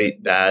feels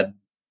quite bad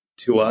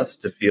to us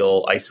to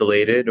feel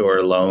isolated or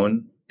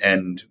alone.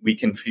 And we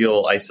can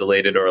feel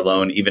isolated or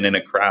alone even in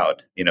a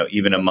crowd,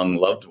 even among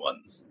loved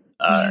ones.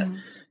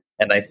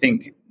 And I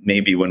think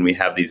maybe when we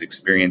have these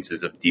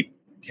experiences of deep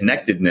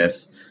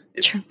connectedness,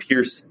 it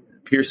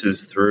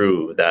pierces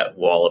through that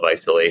wall of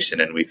isolation,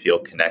 and we feel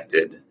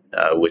connected,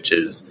 which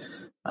is,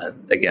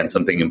 again,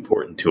 something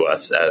important to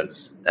us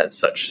as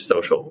such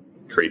social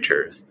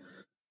creatures.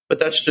 But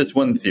that's just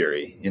one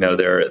theory.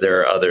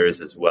 There are others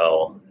as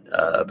well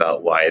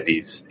about why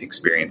these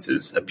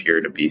experiences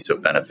appear to be so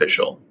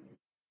beneficial.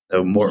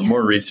 So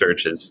more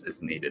research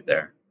is needed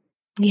there.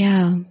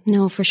 Yeah,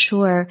 no, for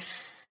sure.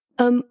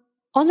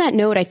 On that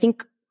note, I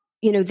think,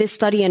 this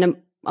study and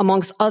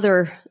amongst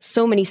other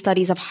so many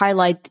studies have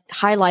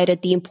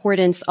highlighted the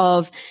importance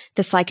of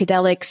the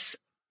psychedelics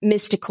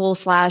mystical /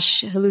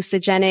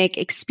 hallucinogenic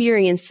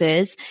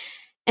experiences.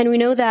 And we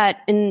know that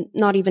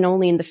not even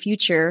only in the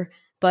future,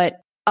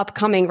 but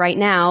upcoming right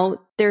now,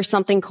 there's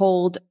something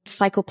called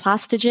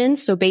psychoplastogens.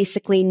 So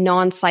basically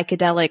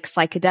non-psychedelic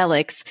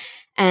psychedelics.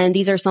 And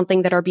these are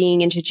something that are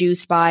being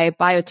introduced by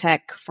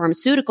biotech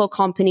pharmaceutical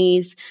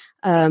companies.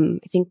 I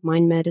think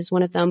MindMed is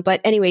one of them.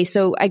 But anyway,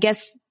 so I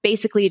guess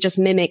basically it just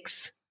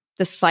mimics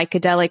the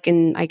psychedelic,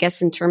 and I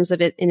guess in terms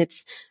of it in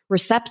its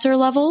receptor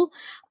level.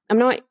 I'm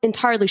not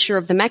entirely sure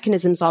of the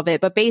mechanisms of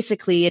it, but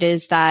basically it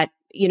is that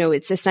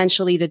it's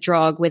essentially the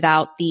drug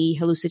without the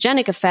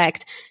hallucinogenic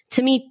effect.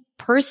 To me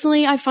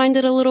personally, I find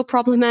it a little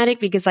problematic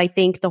because I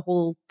think the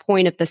whole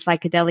point of the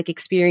psychedelic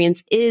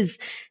experience is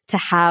to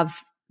have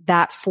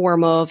that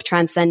form of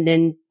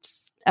transcendent,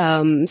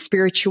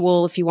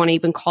 spiritual, if you want to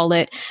even call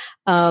it,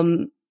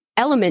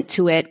 element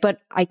to it. But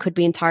I could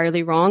be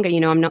entirely wrong.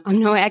 I'm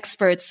no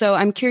expert. So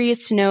I'm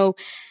curious to know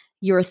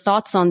your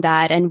thoughts on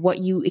that and what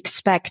you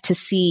expect to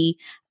see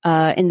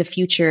in the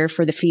future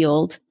for the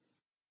field.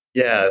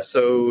 Yeah,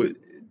 so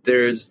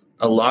there's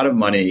a lot of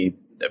money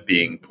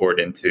being poured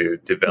into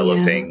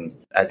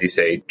developing, as you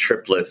say,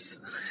 tripless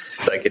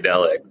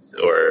psychedelics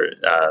or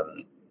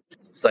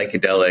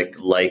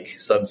psychedelic-like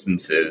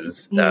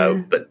substances,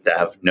 but that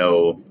have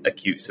no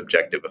acute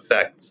subjective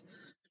effects.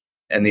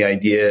 And the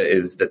idea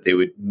is that they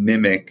would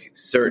mimic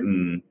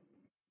certain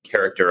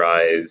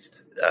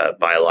characterized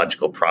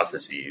biological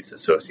processes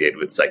associated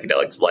with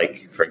psychedelics,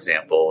 like, for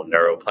example,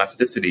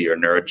 neuroplasticity or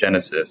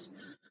neurogenesis,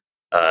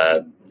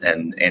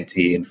 and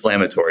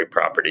anti-inflammatory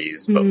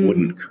properties, but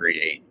wouldn't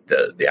create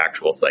the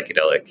actual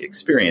psychedelic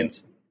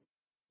experience.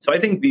 So I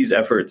think these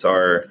efforts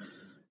are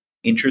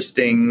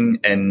interesting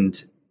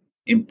and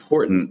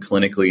important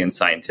clinically and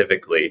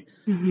scientifically.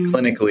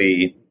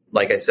 Clinically,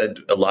 like I said,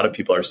 a lot of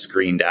people are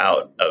screened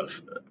out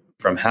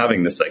from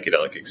having the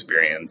psychedelic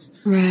experience,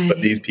 but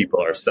these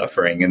people are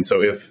suffering. And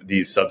so if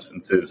these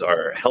substances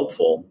are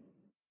helpful,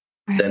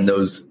 then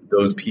those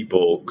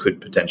people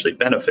could potentially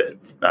benefit,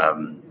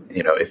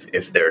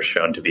 if they're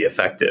shown to be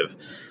effective.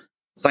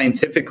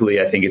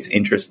 Scientifically, I think it's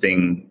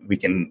interesting. We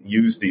can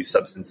use these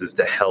substances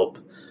to help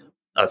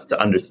us to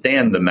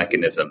understand the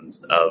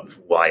mechanisms of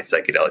why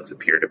psychedelics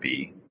appear to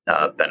be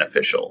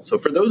beneficial. So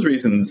for those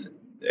reasons,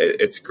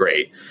 it's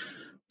great.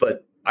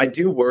 But I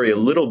do worry a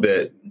little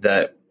bit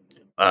that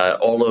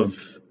all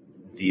of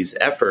these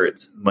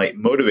efforts might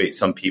motivate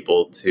some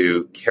people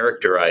to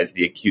characterize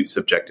the acute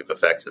subjective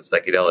effects of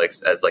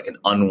psychedelics as like an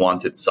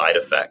unwanted side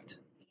effect.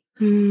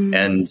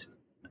 And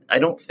I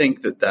don't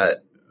think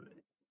that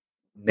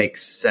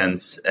makes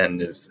sense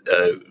and is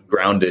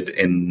grounded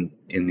in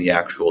the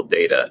actual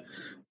data,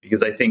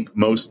 because I think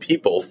most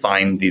people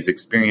find these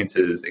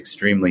experiences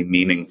extremely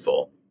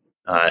meaningful,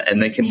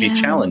 and they can be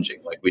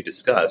challenging, like we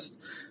discussed.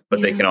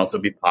 But they can also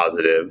be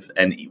positive,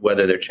 and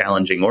whether they're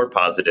challenging or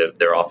positive,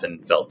 they're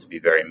often felt to be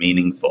very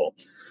meaningful.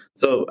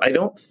 So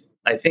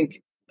I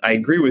think I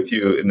agree with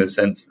you in the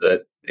sense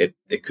that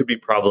it could be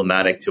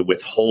problematic to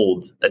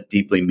withhold a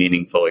deeply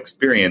meaningful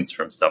experience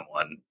from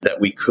someone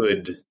that we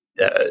could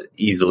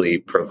easily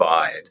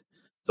provide.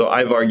 So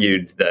I've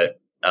argued that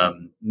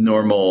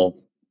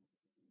normal,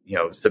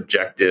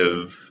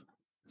 subjective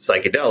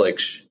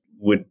psychedelics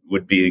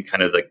would be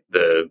kind of like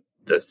the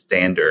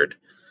standard.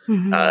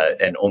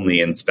 And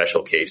only in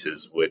special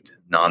cases would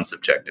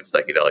non-subjective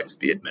psychedelics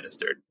be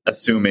administered,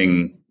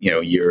 assuming,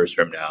 years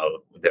from now,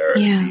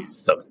 these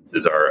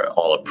substances are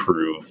all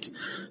approved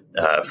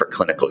for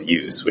clinical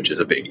use, which is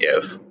a big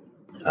if,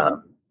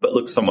 but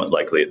looks somewhat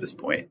likely at this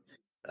point.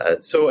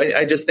 So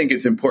I just think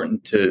it's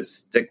important to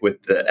stick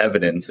with the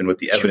evidence, and what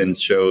the evidence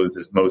shows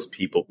is most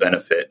people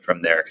benefit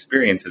from their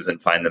experiences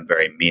and find them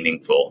very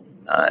meaningful.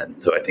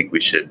 And so I think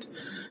we should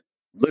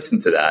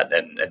listen to that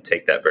and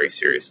take that very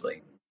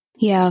seriously.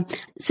 Yeah.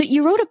 So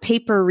you wrote a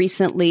paper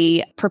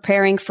recently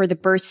preparing for the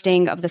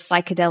bursting of the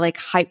psychedelic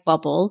hype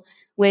bubble,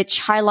 which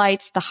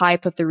highlights the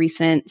hype of the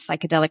recent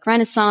psychedelic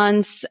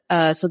renaissance,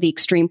 so the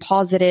extreme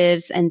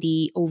positives and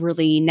the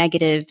overly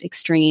negative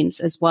extremes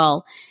as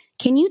well.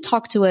 Can you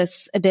talk to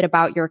us a bit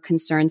about your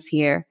concerns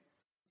here?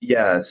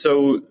 Yeah.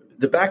 So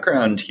the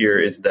background here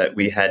is that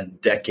we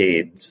had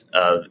decades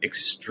of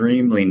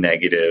extremely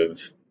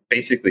negative,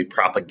 basically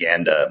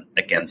propaganda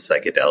against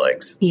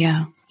psychedelics.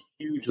 Yeah.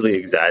 Hugely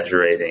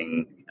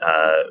exaggerating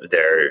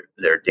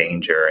their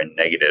danger and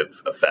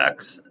negative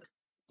effects.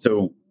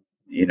 So,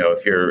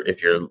 if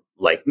you're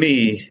like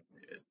me,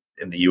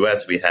 in the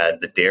U.S., we had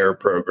the DARE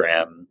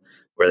program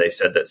where they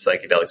said that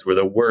psychedelics were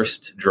the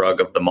worst drug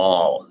of them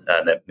all,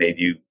 and that made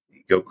you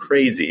go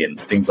crazy and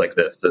things like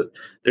this. So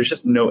there's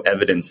just no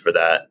evidence for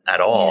that at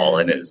all,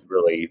 and it was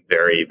really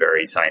very,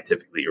 very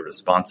scientifically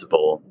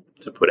irresponsible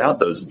to put out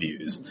those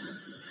views.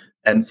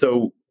 And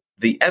so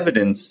the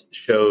evidence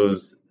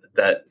shows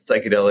that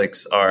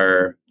psychedelics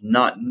are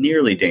not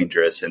nearly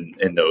dangerous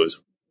in those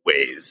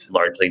ways,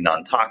 largely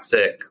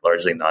non-toxic,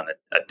 largely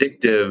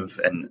non-addictive,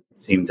 and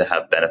seem to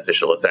have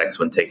beneficial effects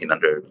when taken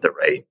under the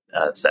right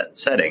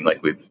setting,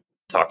 like we've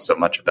talked so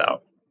much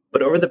about.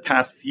 But over the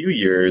past few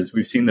years,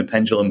 we've seen the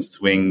pendulum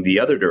swing the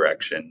other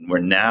direction, where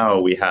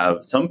now we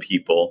have some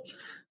people,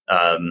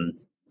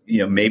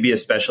 maybe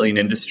especially in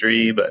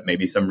industry, but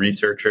maybe some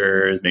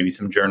researchers, maybe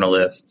some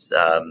journalists,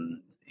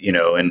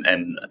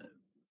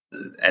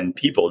 and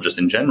people just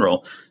in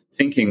general,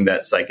 thinking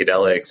that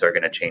psychedelics are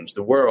going to change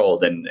the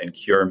world and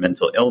cure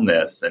mental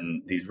illness,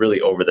 and these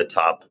really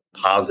over-the-top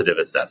positive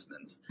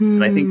assessments.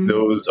 And I think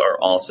those are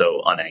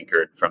also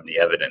unanchored from the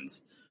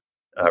evidence.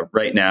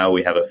 Right now,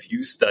 we have a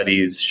few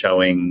studies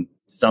showing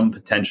some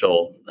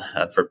potential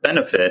for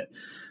benefit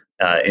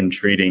in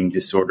treating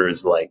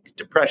disorders like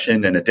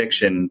depression and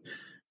addiction,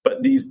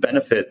 But these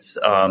benefits,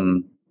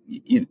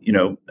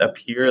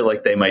 appear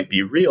like they might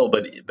be real,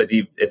 but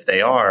if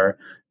they are,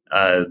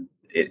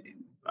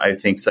 I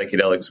think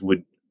psychedelics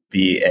would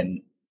be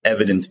an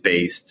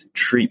evidence-based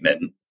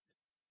treatment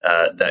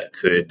that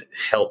could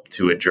help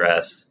to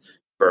address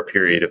for a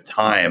period of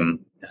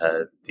time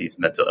these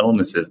mental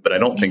illnesses. But I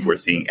don't think we're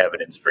seeing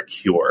evidence for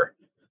cure,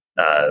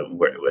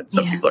 when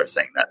some people are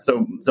saying that.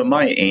 So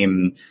my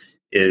aim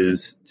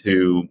is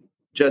to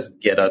just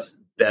get us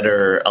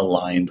better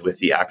aligned with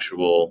the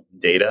actual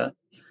data,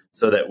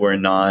 so that we're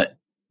not,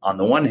 on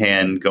the one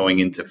hand, going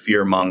into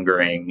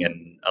fear-mongering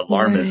and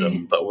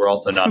alarmism, but we're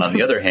also not, on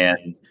the other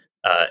hand,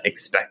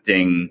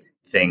 expecting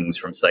things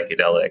from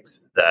psychedelics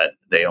that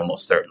they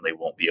almost certainly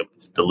won't be able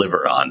to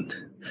deliver on.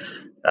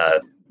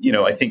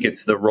 I think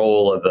it's the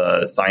role of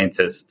a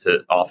scientist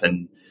to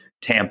often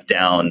tamp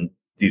down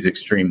these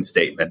extreme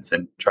statements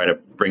and try to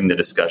bring the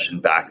discussion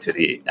back to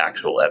the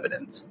actual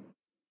evidence.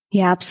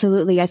 Yeah,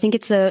 absolutely. I think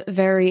it's a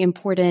very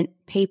important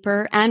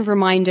paper and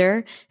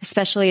reminder,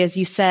 especially, as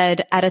you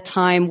said, at a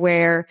time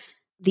where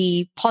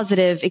the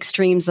positive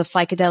extremes of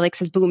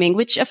psychedelics is booming,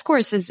 which of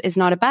course is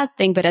not a bad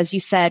thing. But as you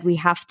said, we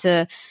have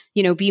to,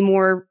 be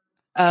more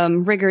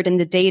rigored in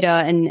the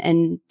data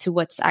and to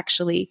what's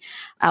actually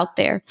out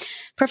there.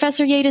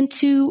 Professor Yaden,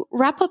 to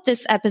wrap up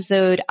this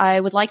episode, I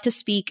would like to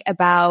speak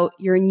about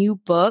your new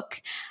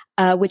book,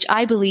 which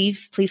I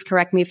believe, please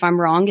correct me if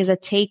I'm wrong, is a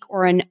take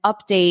or an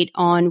update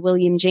on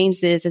William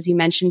James's, as you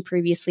mentioned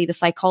previously, the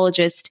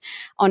psychologist,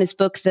 on his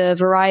book, The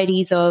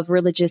Varieties of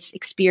Religious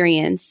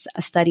Experience,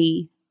 a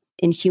study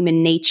in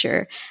human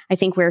nature, I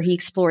think, where he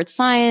explored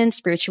science,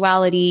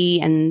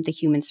 spirituality, and the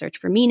human search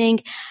for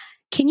meaning.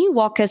 Can you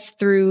walk us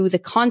through the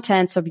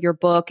contents of your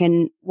book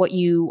and what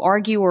you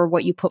argue or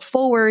what you put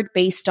forward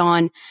based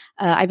on,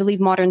 I believe,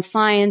 modern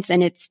science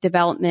and its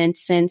development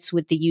since,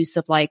 with the use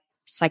of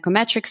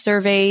psychometric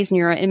surveys,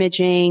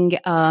 neuroimaging,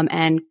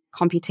 and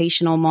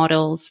computational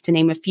models, to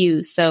name a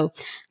few. So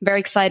I'm very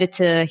excited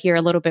to hear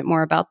a little bit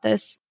more about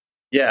this.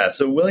 Yeah,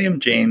 so William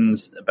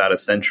James, about a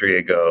century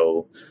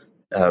ago,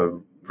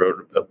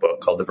 wrote a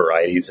book called The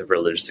Varieties of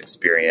Religious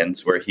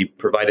Experience, where he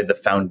provided the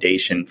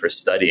foundation for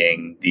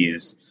studying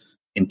these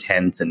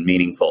intense and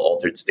meaningful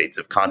altered states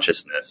of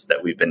consciousness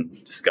that we've been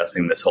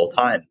discussing this whole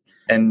time.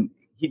 And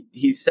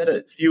he said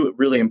a few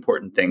really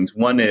important things.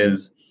 One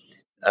is,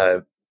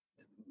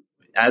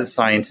 as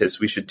scientists,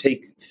 we should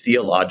take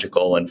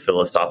theological and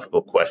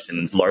philosophical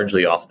questions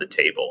largely off the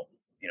table.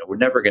 We're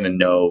never going to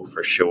know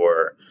for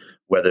sure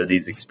whether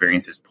these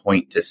experiences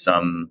point to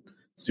some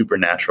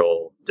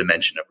supernatural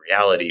dimension of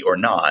reality or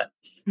not.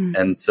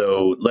 And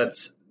so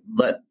let's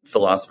let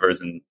philosophers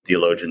and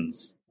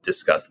theologians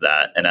discuss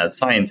that. And as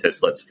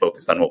scientists, let's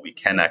focus on what we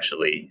can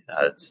actually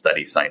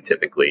study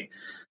scientifically.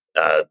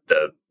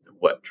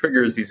 What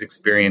triggers these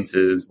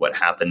experiences, what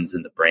happens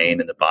in the brain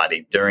and the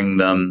body during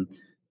them,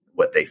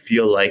 what they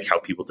feel like, how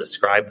people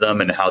describe them,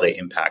 and how they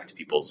impact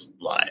people's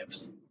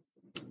lives.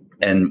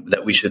 And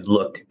that we should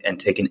look and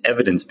take an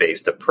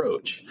evidence-based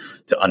approach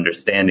to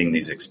understanding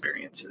these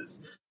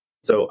experiences.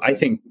 So I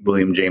think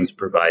William James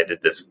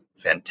provided this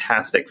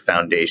fantastic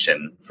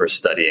foundation for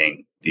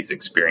studying these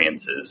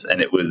experiences. And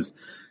it was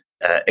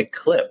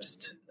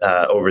eclipsed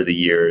over the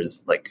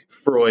years, like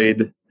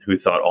Freud, who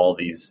thought all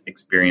these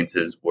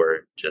experiences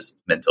were just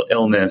mental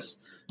illness,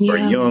 or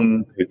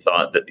Jung, who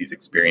thought that these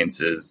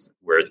experiences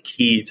were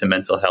key to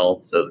mental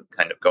health. So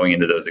kind of going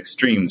into those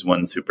extremes,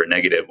 one super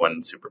negative,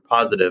 one super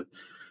positive.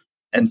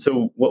 And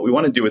so what we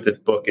want to do with this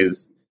book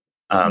is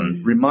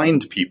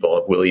remind people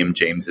of William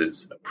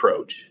James's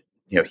approach.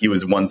 He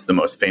was once the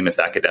most famous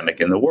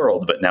academic in the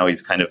world, but now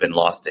he's kind of been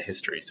lost to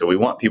history. So we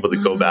want people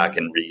to go back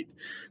and read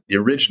the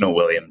original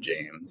William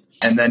James,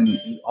 and then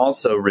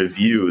also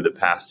review the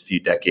past few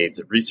decades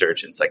of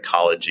research in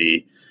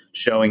psychology,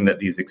 showing that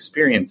these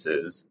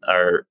experiences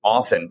are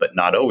often, but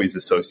not always,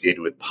 associated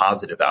with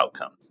positive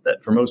outcomes,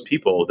 that for most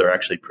people, they're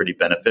actually pretty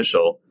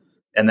beneficial,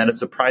 and that a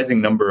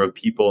surprising number of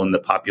people in the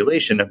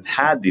population have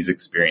had these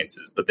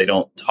experiences, but they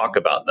don't talk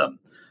about them.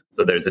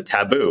 So there's a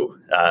taboo.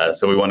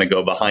 So we want to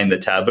go behind the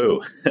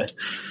taboo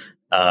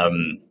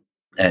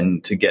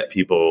and to get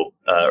people,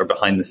 or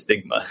behind the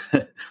stigma,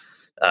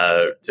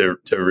 to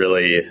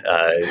really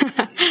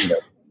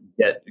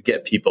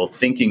get people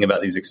thinking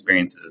about these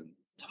experiences and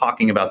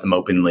talking about them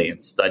openly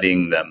and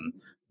studying them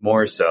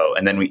more so.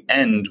 And then we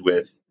end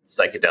with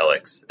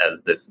psychedelics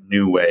as this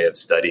new way of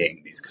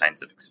studying these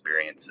kinds of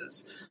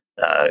experiences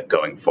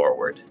going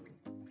forward.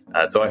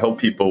 So I hope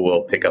people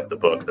will pick up the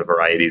book, The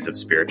Varieties of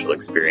Spiritual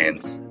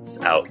Experience. It's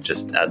out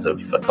just as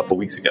of a couple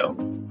weeks ago.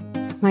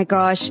 My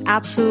gosh,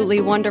 absolutely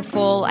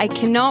wonderful. I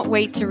cannot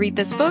wait to read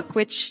this book,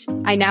 which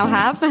I now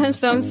have.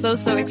 So I'm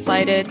so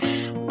excited.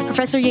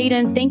 Professor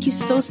Yaden, thank you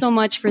so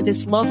much for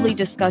this lovely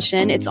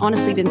discussion. It's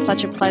honestly been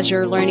such a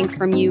pleasure learning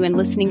from you and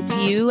listening to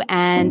you.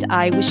 And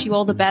I wish you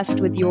all the best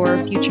with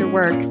your future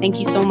work. Thank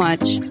you so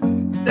much.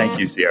 Thank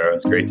you, Sierra. It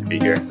was great to be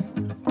here.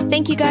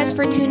 Thank you guys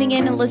for tuning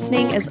in and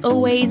listening. As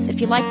always,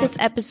 if you like this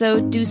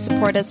episode, do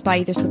support us by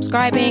either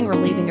subscribing or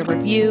leaving a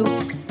review.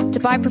 To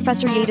buy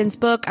Professor Yaden's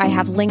book, I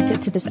have linked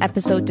it to this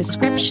episode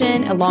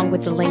description, along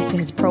with the link to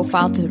his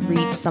profile to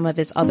read some of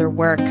his other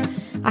work.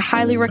 I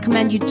highly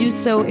recommend you do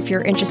so if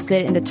you're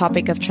interested in the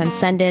topic of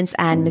transcendence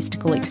and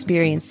mystical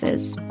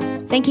experiences.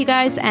 Thank you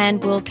guys,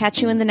 and we'll catch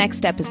you in the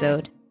next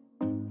episode.